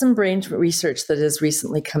that's some brain research that has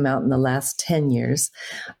recently come out in the last 10 years.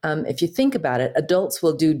 If you think about it, adults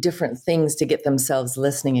will do different things to get themselves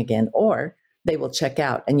listening again, or they will check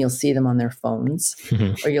out and you'll see them on their phones,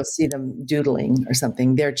 or you'll see them doodling or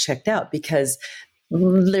something. They're checked out because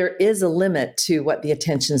there is a limit to what the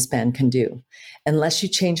attention span can do. Unless you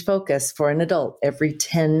change focus for an adult every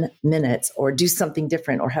 10 minutes, or do something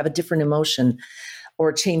different, or have a different emotion,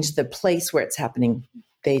 or change the place where it's happening,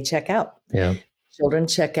 they check out. Yeah. Children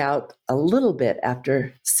check out a little bit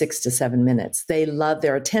after 6 to 7 minutes. They love,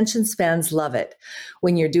 their attention spans love it.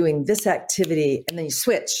 When you're doing this activity and then you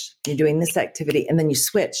switch, you're doing this activity and then you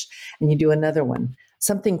switch and you do another one.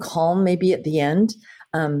 Something calm maybe at the end,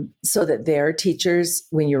 so that their teachers,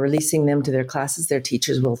 when you're releasing them to their classes, their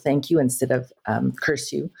teachers will thank you instead of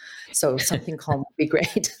curse you. So something calm would be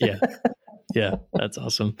great. Yeah, that's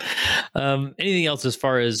awesome. Anything else as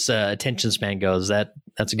far as attention span goes?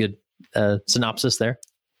 That's a good synopsis there.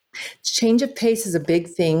 Change of pace is a big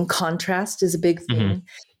thing. Contrast is a big thing.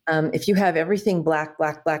 If you have everything black,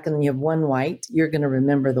 black, black, and then you have one white, you're going to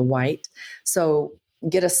remember the white. So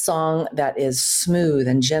get a song that is smooth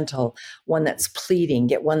and gentle, one that's pleading,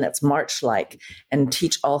 get one that's march-like, and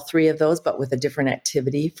teach all 3 of those, but with a different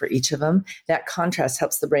activity for each of them. That contrast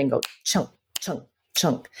helps the brain go chunk, chunk,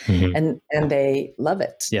 chunk, and they love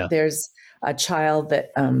it. Yeah. There's a child that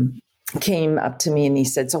came up to me and he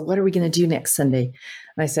said, "So what are we going to do next Sunday?"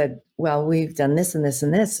 And I said, "Well, we've done this and this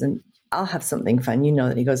and this, and I'll have something fun. You know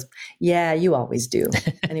that." He goes, "Yeah, you always do."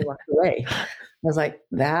 And he walked away. I was like,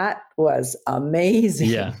 that was amazing.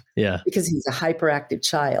 Yeah. Because he's a hyperactive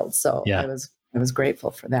child. So I was grateful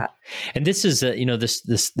for that. And this is,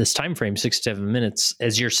 this time frame, 6 to 7 minutes,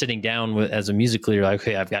 as you're sitting down as a music leader, like,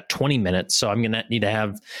 okay, I've got 20 minutes. So I'm going to need to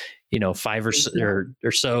have, 5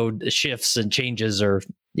 or so shifts and changes, or,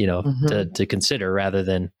 to consider, rather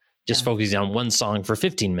than just focusing on one song for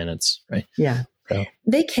 15 minutes. Right. Yeah. So.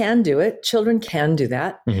 They can do it. Children can do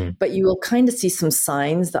that, but you will kind of see some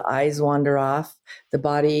signs. The eyes wander off. The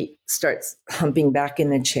body starts humping back in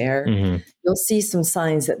the chair. You'll see some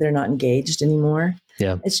signs that they're not engaged anymore.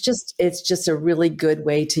 Yeah. It's just a really good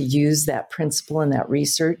way to use that principle and that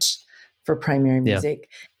research for primary music.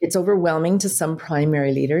 It's overwhelming to some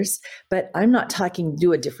primary leaders, but I'm not talking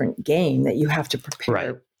do a different game that you have to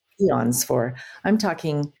prepare peons for. I'm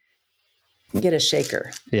talking get a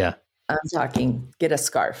shaker. Yeah. I'm talking get a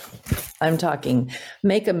scarf. I'm talking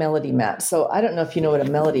make a melody map. So I don't know if you know what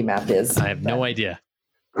a melody map is. I have no idea.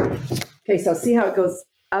 Okay, so see how it goes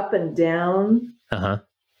up and down? Uh-huh.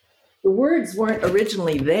 The words weren't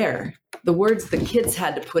originally there. The words the kids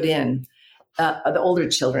had to put in, the older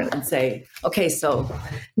children, and say, okay, so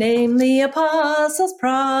name the apostles,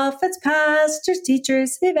 prophets, pastors,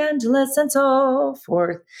 teachers, evangelists, and so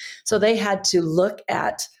forth. So they had to look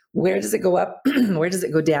at where does it go up, where does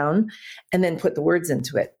it go down, and then put the words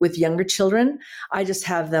into it. With younger children, I just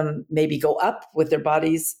have them maybe go up with their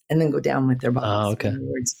bodies and then go down with their bodies. Oh, okay. And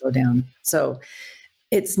the words go down. So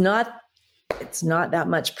it's not that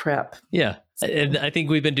much prep. Yeah. And I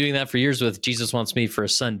think we've been doing that for years with Jesus Wants Me for a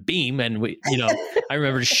Sunbeam. And we, I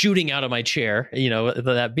remember shooting out of my chair,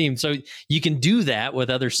 that beam. So you can do that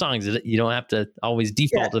with other songs. You don't have to always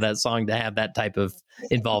default to that song to have that type of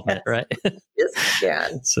involvement, right? Yes, you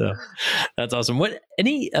can. So that's awesome.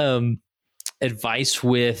 Any advice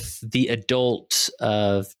with the adult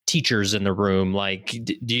teachers in the room? Like,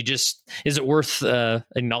 do you is it worth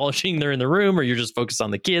acknowledging they're in the room, or you're just focused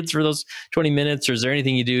on the kids for those 20 minutes? Or is there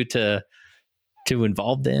anything you do to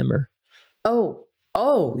involve them?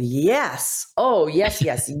 Or yes.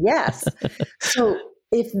 Yes. So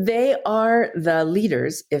if they are the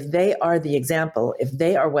leaders, if they are the example, if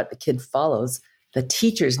they are what the kid follows, the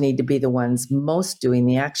teachers need to be the ones most doing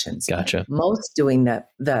the actions. Gotcha. Most doing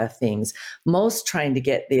the things, most trying to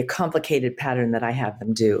get the complicated pattern that I have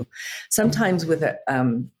them do. Sometimes with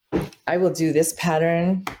I will do this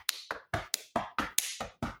pattern.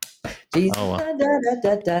 Jesus, and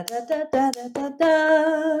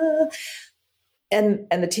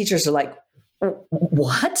the teachers are like,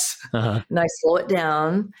 what? Uh-huh. And I slow it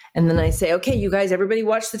down, and then I say, okay, you guys, everybody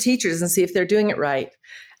watch the teachers and see if they're doing it right.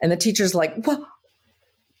 And the teacher's like, what?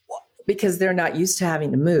 Because they're not used to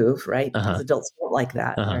having to move, right? Because adults don't like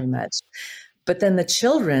that very much. But then the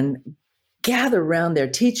children gather around their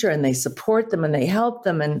teacher and they support them and they help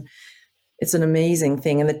them, and it's an amazing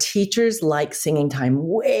thing. And the teachers like singing time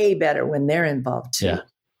way better when they're involved too.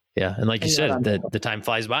 Yeah. And like you said, the time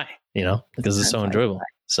flies by, because it's so enjoyable.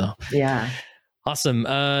 So yeah. Awesome.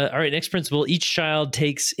 All right. Next principle: each child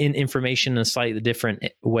takes in information in a slightly different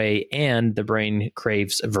way, and the brain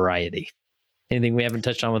craves variety. Anything we haven't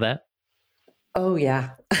touched on with that? Oh,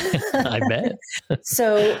 yeah. I bet.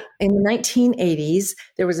 So in the 1980s,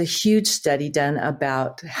 there was a huge study done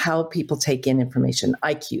about how people take in information,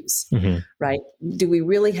 IQs, right? Do we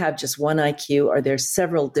really have just one IQ, or there's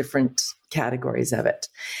several different categories of it?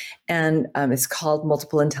 And it's called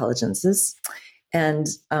multiple intelligences. And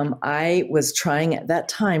I was trying at that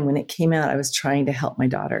time when it came out, I was trying to help my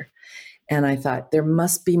daughter. And I thought there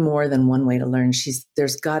must be more than one way to learn.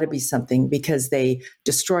 There's got to be something, because they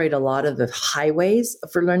destroyed a lot of the highways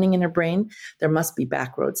for learning in her brain. There must be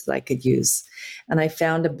back roads that I could use. And I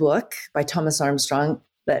found a book by Thomas Armstrong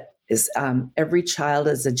that is Every Child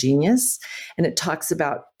is a Genius. And it talks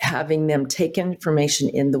about having them take information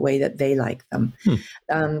in the way that they like them.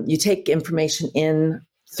 You take information in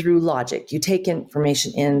through logic. You take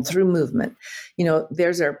information in through movement.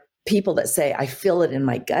 There's people that say, I feel it in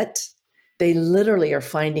my gut. They literally are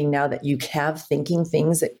finding now that you have thinking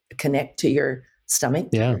things that connect to your stomach,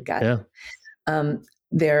 to your gut.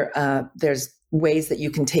 There's ways that you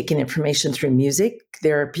can take in information through music.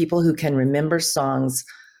 There are people who can remember songs.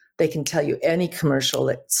 They can tell you any commercial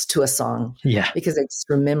that's to a song because they just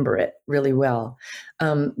remember it really well.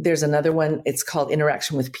 There's another one. It's called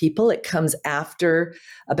interaction with people. It comes after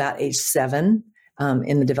about age 7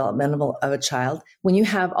 in the development of a child. When you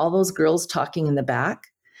have all those girls talking in the back,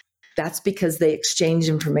 that's because they exchange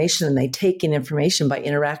information and they take in information by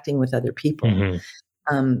interacting with other people.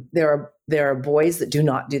 There are boys that do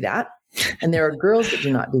not do that, and there are girls that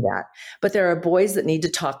do not do that. But there are boys that need to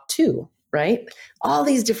talk too, right? All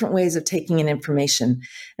these different ways of taking in information.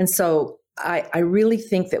 And so I really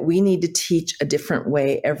think that we need to teach a different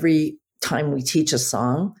way every time we teach a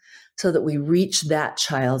song, so that we reach that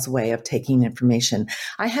child's way of taking information.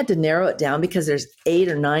 I had to narrow it down because there's 8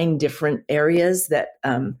 or 9 different areas that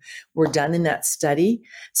were done in that study.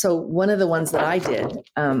 So one of the ones that I did,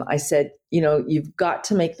 I said, you've got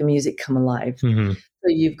to make the music come alive. So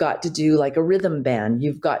you've got to do like a rhythm band.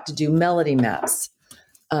 You've got to do melody maps.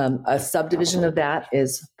 A subdivision of that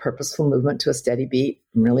is purposeful movement to a steady beat.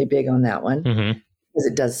 I'm really big on that one because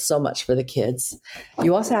it does so much for the kids.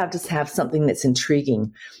 You also have to have something that's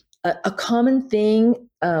intriguing. A common thing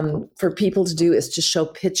for people to do is to show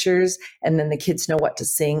pictures, and then the kids know what to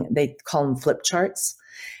sing. They call them flip charts,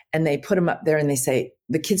 and they put them up there, and they say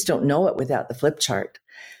the kids don't know it without the flip chart.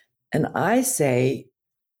 And I say,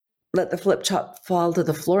 let the flip chart fall to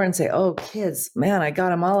the floor and say, oh, kids, man, I got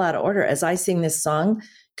them all out of order. As I sing this song,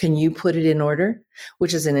 can you put it in order?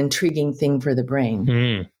 Which is an intriguing thing for the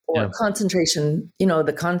brain. Or concentration,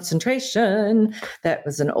 the concentration, that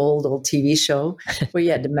was an old TV show where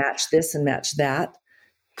you had to match this and match that,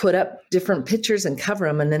 put up different pictures and cover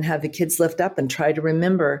them, and then have the kids lift up and try to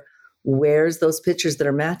remember where's those pictures that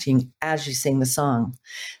are matching as you sing the song.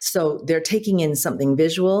 So they're taking in something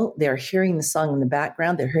visual. They're hearing the song in the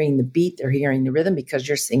background. They're hearing the beat. They're hearing the rhythm because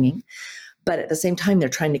you're singing. But at the same time, they're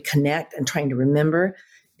trying to connect and trying to remember.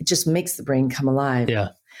 It just makes the brain come alive. Yeah.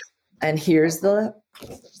 And here's the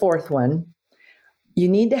fourth one. You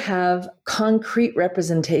need to have concrete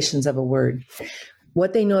representations of a word.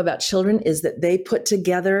 What they know about children is that they put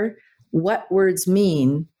together what words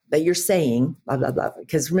mean that you're saying, blah, blah, blah.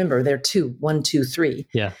 Because remember, they're 2, 1, 2, 3.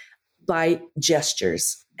 Yeah. By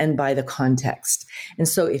gestures and by the context. And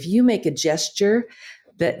so if you make a gesture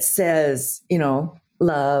that says,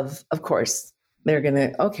 love, of course, they're going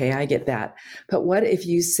to, okay, I get that. But what if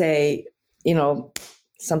you say,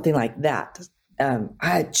 something like that?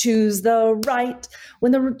 I choose the right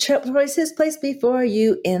when the choice is placed before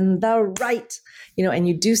you in the right, and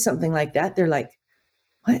you do something like that. They're like,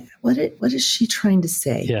 what is she trying to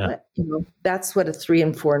say? Yeah. That's what a 3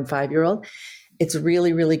 and 4 and 5-year-old. It's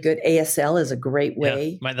really, really good. ASL is a great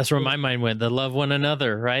way. Yeah. That's where my mind went. The love one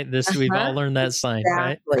another, right? We've all learned that sign,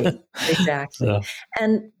 exactly. Right? Exactly. So.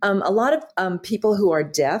 And a lot of people who are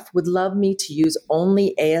deaf would love me to use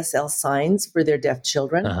only ASL signs for their deaf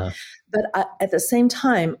children. Uh-huh. But at the same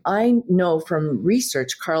time, I know from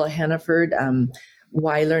research, Carla Hannaford,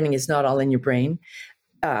 why learning is not all in your brain,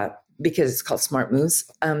 because it's called Smart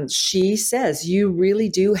Moves. She says you really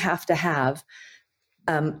do have to have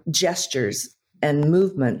gestures and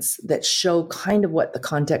movements that show kind of what the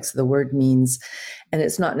context of the word means. And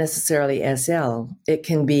it's not necessarily SL. It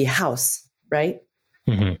can be house, right?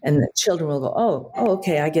 Mm-hmm. And the children will go, oh,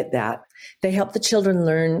 okay, I get that. They help the children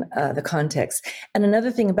learn the context. And another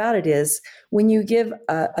thing about it is when you give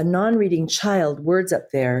a non-reading child words up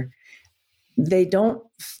there, they don't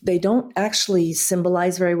actually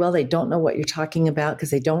symbolize very well. They don't know what you're talking about because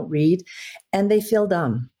they don't read, and they feel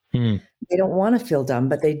dumb. They don't want to feel dumb,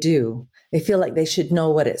 but they do. They feel like they should know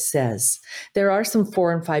what it says. There are some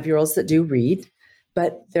 4 and 5-year-olds that do read,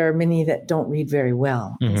 but there are many that don't read very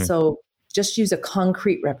well. Mm-hmm. So just use a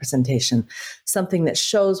concrete representation, something that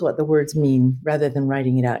shows what the words mean rather than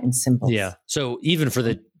writing it out in symbols. Yeah. So even for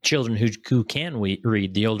the children who can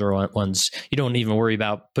read, the older ones, you don't even worry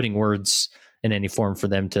about putting words in any form for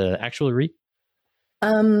them to actually read?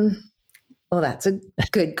 Well, that's a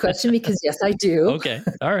good question because yes, I do. Okay.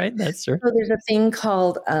 All right. That's true. So there's a thing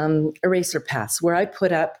called Eraser Pass where I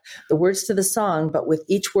put up the words to the song, but with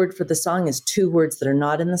each word for the song is 2 words that are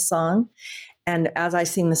not in the song. And as I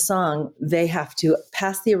sing the song, they have to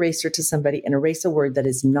pass the eraser to somebody and erase a word that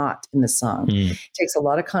is not in the song. It takes a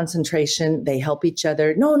lot of concentration. They help each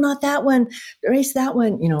other. No, not that one. Erase that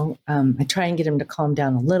one. I try and get them to calm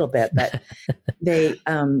down a little bit, but they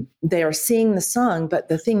are seeing the song. But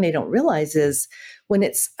the thing they don't realize is when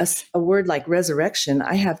it's a word like resurrection,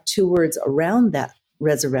 I have 2 words around that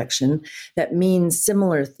resurrection that means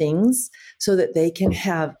similar things so that they can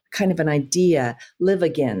have kind of an idea, live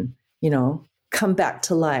again, come back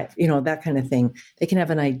to life, that kind of thing. They can have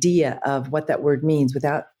an idea of what that word means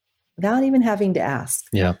without even having to ask.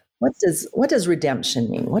 Yeah. What does redemption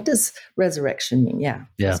mean? What does resurrection mean? Yeah.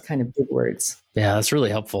 Those kind of big words. Yeah, that's really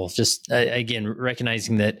helpful. Just again,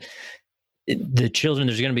 recognizing that the children,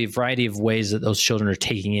 there's going to be a variety of ways that those children are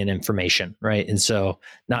taking in information, right? And so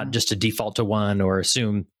not just to default to one or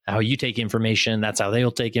assume how you take information, that's how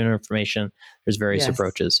they'll take in information. There's various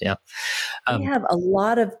approaches. Yeah. We have a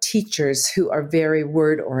lot of teachers who are very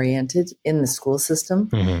word oriented in the school system,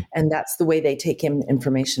 and that's the way they take in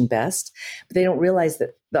information best. But they don't realize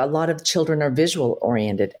that a lot of children are visual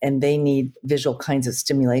oriented and they need visual kinds of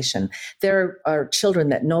stimulation. There are children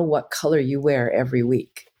that know what color you wear every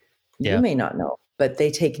week. You may not know, but they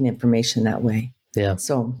take in information that way. Yeah.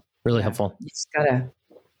 So really helpful. You just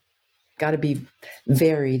gotta be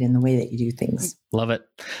varied in the way that you do things. Love it.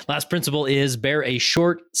 Last principle is bear a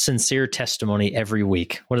short, sincere testimony every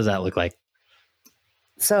week. What does that look like?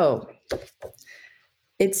 So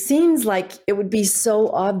it seems like it would be so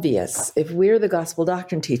obvious if we're the gospel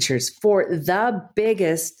doctrine teachers for the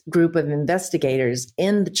biggest group of investigators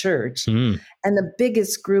in the church and the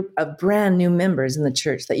biggest group of brand new members in the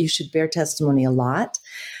church that you should bear testimony a lot.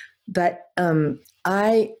 But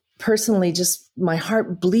I personally my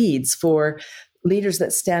heart bleeds for leaders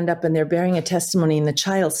that stand up and they're bearing a testimony and the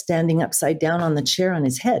child standing upside down on the chair on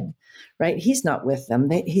his head, right? He's not with them.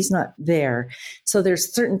 He's not there. So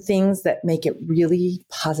there's certain things that make it really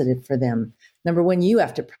positive for them. Number one, you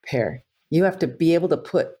have to prepare. You have to be able to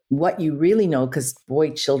put what you really know, because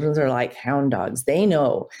boy, children are like hound dogs. They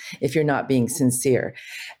know if you're not being sincere.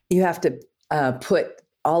 You have to put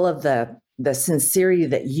all of the sincerity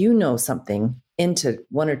that you know something into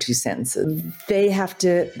one or two sentences. They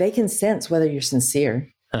can sense whether you're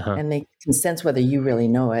sincere, and they can sense whether you really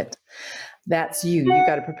know it. That's you. You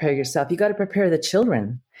got to prepare yourself. You got to prepare the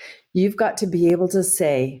children. You've got to be able to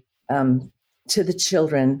say to the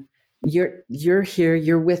children, you're here,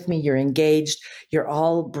 you're with me, you're engaged, you're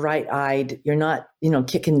all bright-eyed, you're not,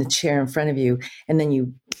 kicking the chair in front of you, and then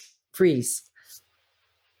you freeze.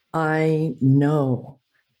 I know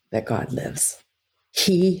that God lives.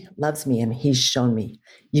 He loves me and he's shown me.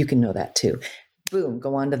 You can know that too. Boom,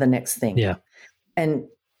 go on to the next thing. Yeah. And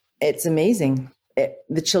it's amazing.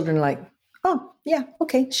 The children are like, oh, yeah,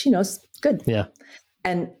 okay, she knows. Good. Yeah.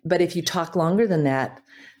 But if you talk longer than that,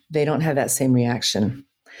 they don't have that same reaction.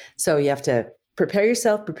 So you have to prepare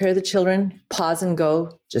yourself, prepare the children, pause and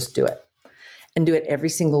go, just do it. And do it every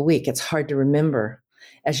single week. It's hard to remember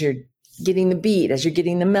as you're getting the beat, as you're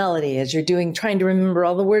getting the melody, as you're trying to remember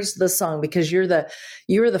all the words of the song, because you're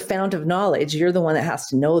the fount of knowledge. You're the one that has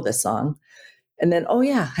to know the song. And then, oh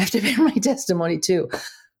yeah, I have to bear my testimony too.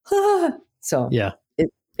 So yeah,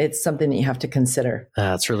 it's something that you have to consider.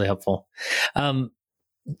 That's really helpful.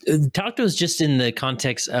 Talk to us just in the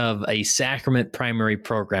context of a sacrament primary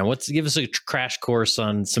program. Give us a crash course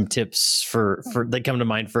on some tips for that come to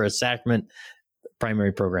mind for a sacrament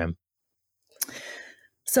primary program.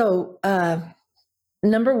 So,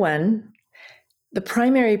 number one, the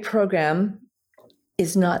primary program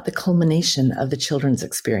is not the culmination of the children's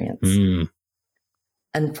experience.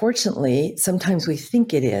 Unfortunately, sometimes we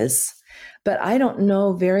think it is, but I don't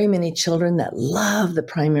know very many children that love the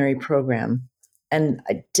primary program. And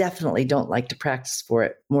I definitely don't like to practice for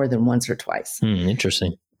it more than once or twice.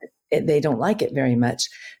 Interesting. They don't like it very much.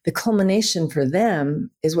 The culmination for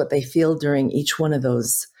them is what they feel during each one of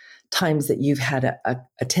those times that you've had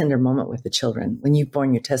a tender moment with the children, when you've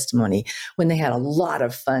borne your testimony, when they had a lot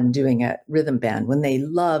of fun doing a rhythm band, when they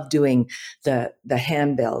love doing the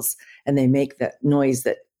handbells and they make that noise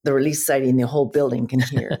that the release society and the whole building can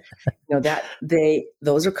hear.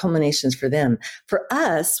 Those are culminations for them. For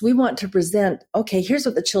us, we want to present, okay, here's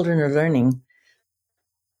what the children are learning.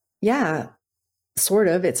 Yeah, sort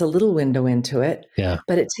of. It's a little window into it,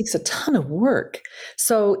 but it takes a ton of work.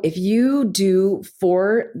 So if you do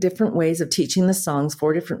 4 different ways of teaching the songs,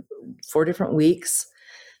 4 different weeks,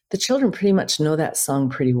 the children pretty much know that song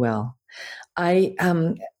pretty well. I,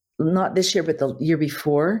 not this year, but the year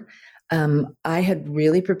before, I had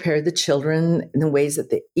really prepared the children in the ways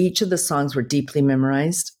that each of the songs were deeply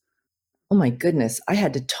memorized. Oh my goodness, I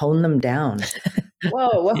had to tone them down.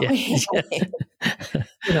 Whoa. Wait.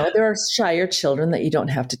 There are shyer children that you don't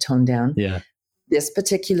have to tone down. Yeah. This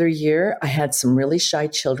particular year, I had some really shy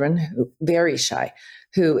children, very shy,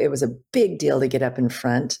 who it was a big deal to get up in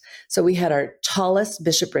front. So we had our tallest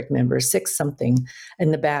bishopric member, 6-something,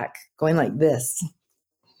 in the back going like this.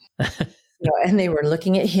 And they were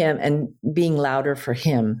looking at him and being louder for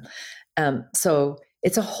him. So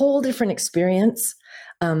it's a whole different experience.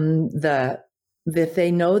 If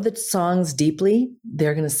they know the songs deeply,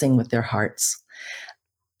 they're going to sing with their hearts.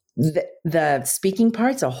 The speaking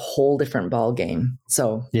part's a whole different ball game.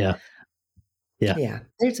 So yeah.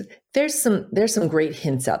 There's some great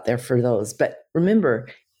hints out there for those, but remember,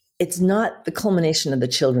 it's not the culmination of the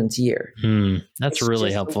children's year. That's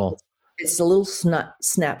really helpful. It's a little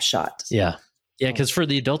snapshot. Yeah. Yeah, because for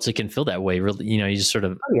the adults, it can feel that way. Really, you just sort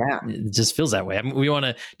of, it just feels that way. I mean, we want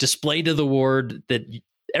to display to the ward that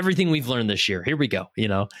everything we've learned this year, here we go,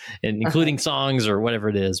 and including songs or whatever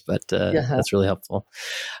it is. But that's really helpful.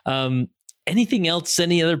 Anything else?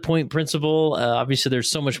 Any other point, principle? Obviously, there's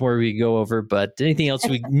so much more we go over, but anything else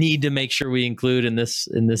we need to make sure we include in this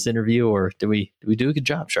interview, or did we do a good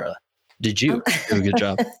job, Sharla? Did you do a good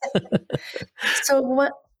job? So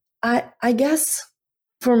what I guess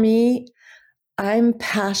for me, I'm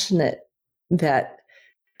passionate that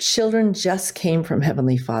children just came from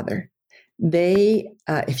Heavenly Father. They,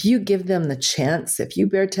 if you give them the chance, if you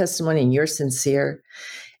bear testimony and you're sincere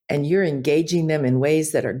and you're engaging them in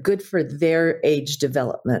ways that are good for their age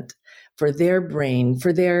development, for their brain,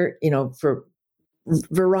 for their, for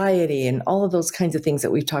variety and all of those kinds of things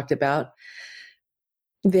that we've talked about,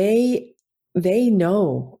 they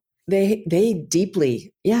know. They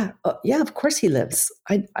deeply, of course he lives.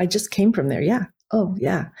 I just came from there. Yeah, Oh,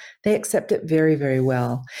 yeah. They accept it very, very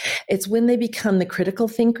well. It's when they become the critical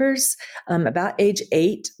thinkers. About age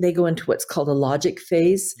 8, they go into what's called a logic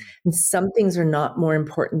phase. And some things are not more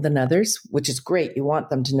important than others, which is great. You want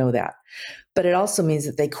them to know that. But it also means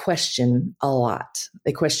that they question a lot.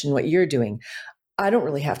 They question what you're doing. I don't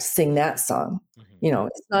really have to sing that song.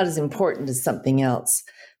 It's not as important as something else.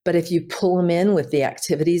 But if you pull them in with the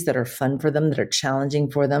activities that are fun for them, that are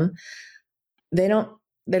challenging for them, they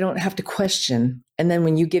don't have to question. And then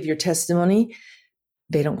when you give your testimony,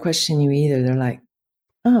 they don't question you either. They're like,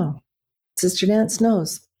 oh, Sister Dance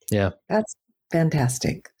knows. Yeah. That's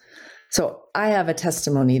fantastic. So I have a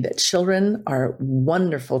testimony that children are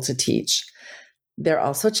wonderful to teach. They're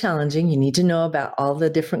also challenging. You need to know about all the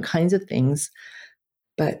different kinds of things.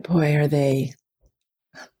 But boy,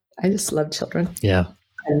 I just love children. Yeah.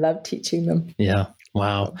 I love teaching them. Yeah.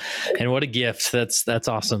 Wow. And what a gift. That's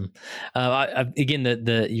awesome. Again,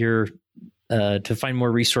 to find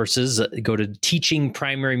more resources, go to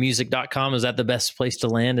teachingprimarymusic.com. Is that the best place to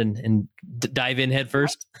land and dive in head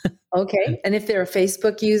first? Okay. And if they're a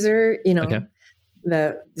Facebook user, okay.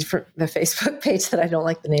 the Facebook page that I don't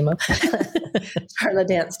like the name of, Sharla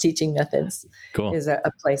Dance Teaching Methods, cool. is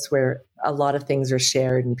a place where a lot of things are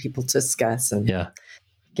shared and people discuss and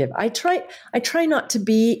give. I try not to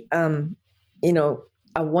be,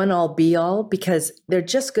 a one-all be-all, because they're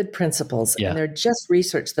just good principles and they're just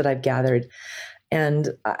research that I've gathered. And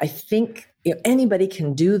I think anybody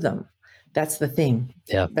can do them. That's the thing.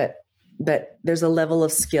 Yeah. But there's a level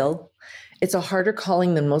of skill. It's a harder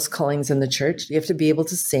calling than most callings in the church. You have to be able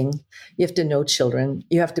to sing. You have to know children.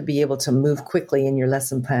 You have to be able to move quickly in your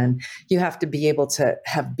lesson plan. You have to be able to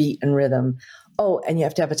have beat and rhythm. Oh, and you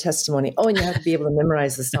have to have a testimony. Oh, and you have to be able to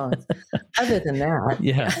memorize the songs. Other than that.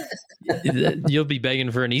 You'll be begging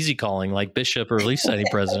for an easy calling like bishop or leaf study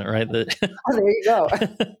president, right? Oh, there you go.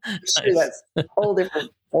 Sure, that's a whole different.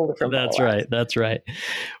 That's right.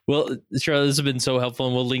 Well, Sharla, this has been so helpful,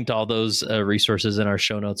 and we'll link to all those resources in our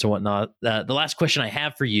show notes and whatnot. The last question I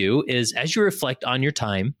have for you is, as you reflect on your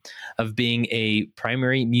time of being a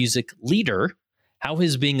primary music leader, how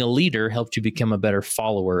has being a leader helped you become a better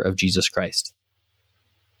follower of Jesus Christ?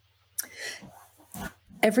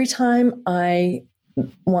 Every time I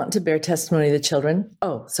want to bear testimony to the children,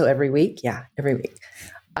 so every week,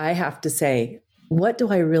 I have to say, what do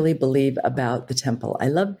I really believe about the temple? I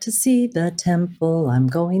love to see the temple. I'm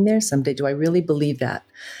going there someday. Do I really believe that?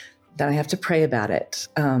 Then I have to pray about it.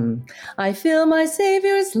 I feel my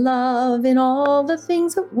Savior's love in all the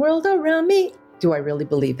things of the world around me. Do I really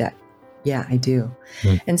believe that? Yeah, I do.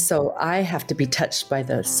 And so I have to be touched by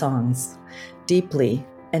the songs deeply.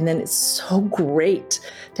 And then it's so great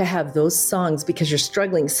to have those songs, because you're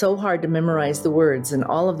struggling so hard to memorize the words and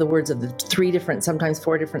all of the words of the 3 different, sometimes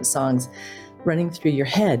 4 different songs running through your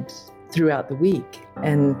head throughout the week.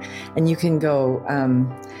 And you can go,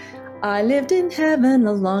 I lived in heaven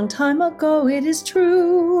a long time ago. It is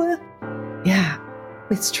true. Yeah,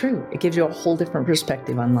 it's true. It gives you a whole different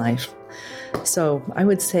perspective on life. So I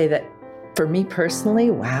would say that for me personally,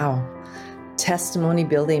 testimony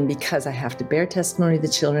building, because I have to bear testimony to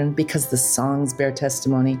the children, because the songs bear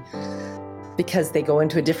testimony, because they go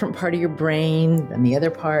into a different part of your brain than the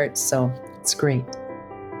other parts. So it's great.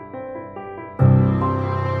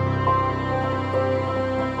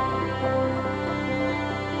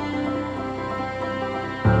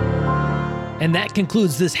 And that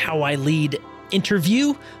concludes this How I Lead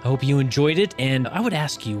interview. I hope you enjoyed it. And I would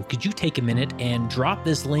ask you, could you take a minute and drop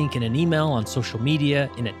this link in an email, on social media,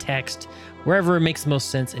 in a text, wherever it makes the most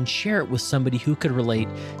sense, and share it with somebody who could relate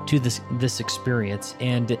to this experience.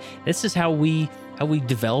 And this is how we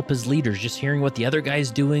develop as leaders, just hearing what the other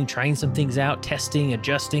guy's doing, trying some things out, testing,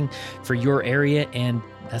 adjusting for your area. And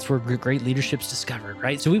that's where great leadership's discovered,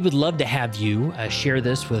 right? So we would love to have you share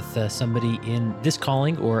this with somebody in this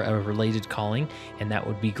calling or a related calling, and that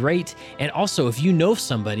would be great. And also, if you know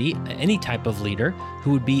somebody, any type of leader,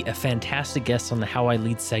 who would be a fantastic guest on the How I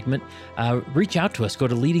Lead segment, reach out to us. Go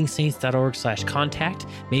to leadingsaints.org/contact.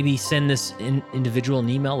 Maybe send this individual an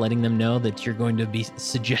email letting them know that you're going to be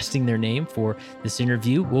suggesting their name for this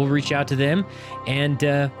interview. We'll reach out to them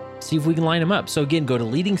and see if we can line them up. So again, go to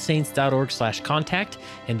leadingsaints.org/contact,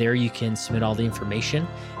 and there you can submit all the information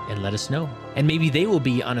and let us know. And maybe they will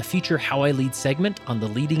be on a future How I Lead segment on the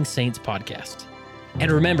Leading Saints podcast.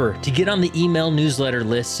 And remember, to get on the email newsletter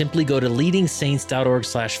list, simply go to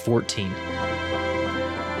leadingsaints.org/14.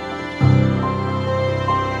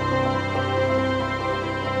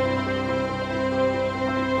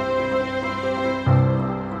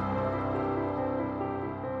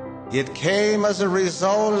 It came as a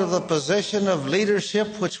result of the position of leadership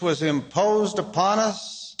which was imposed upon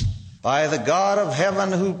us by the God of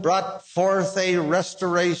heaven, who brought forth a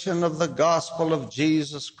restoration of the gospel of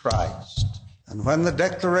Jesus Christ. And when the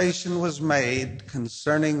declaration was made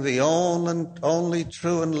concerning the only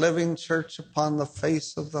true and living church upon the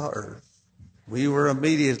face of the earth, we were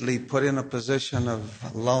immediately put in a position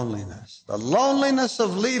of loneliness, the loneliness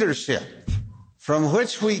of leadership, from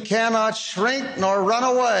which we cannot shrink nor run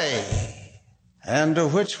away, and to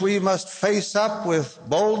which we must face up with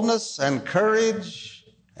boldness and courage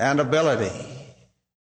and ability.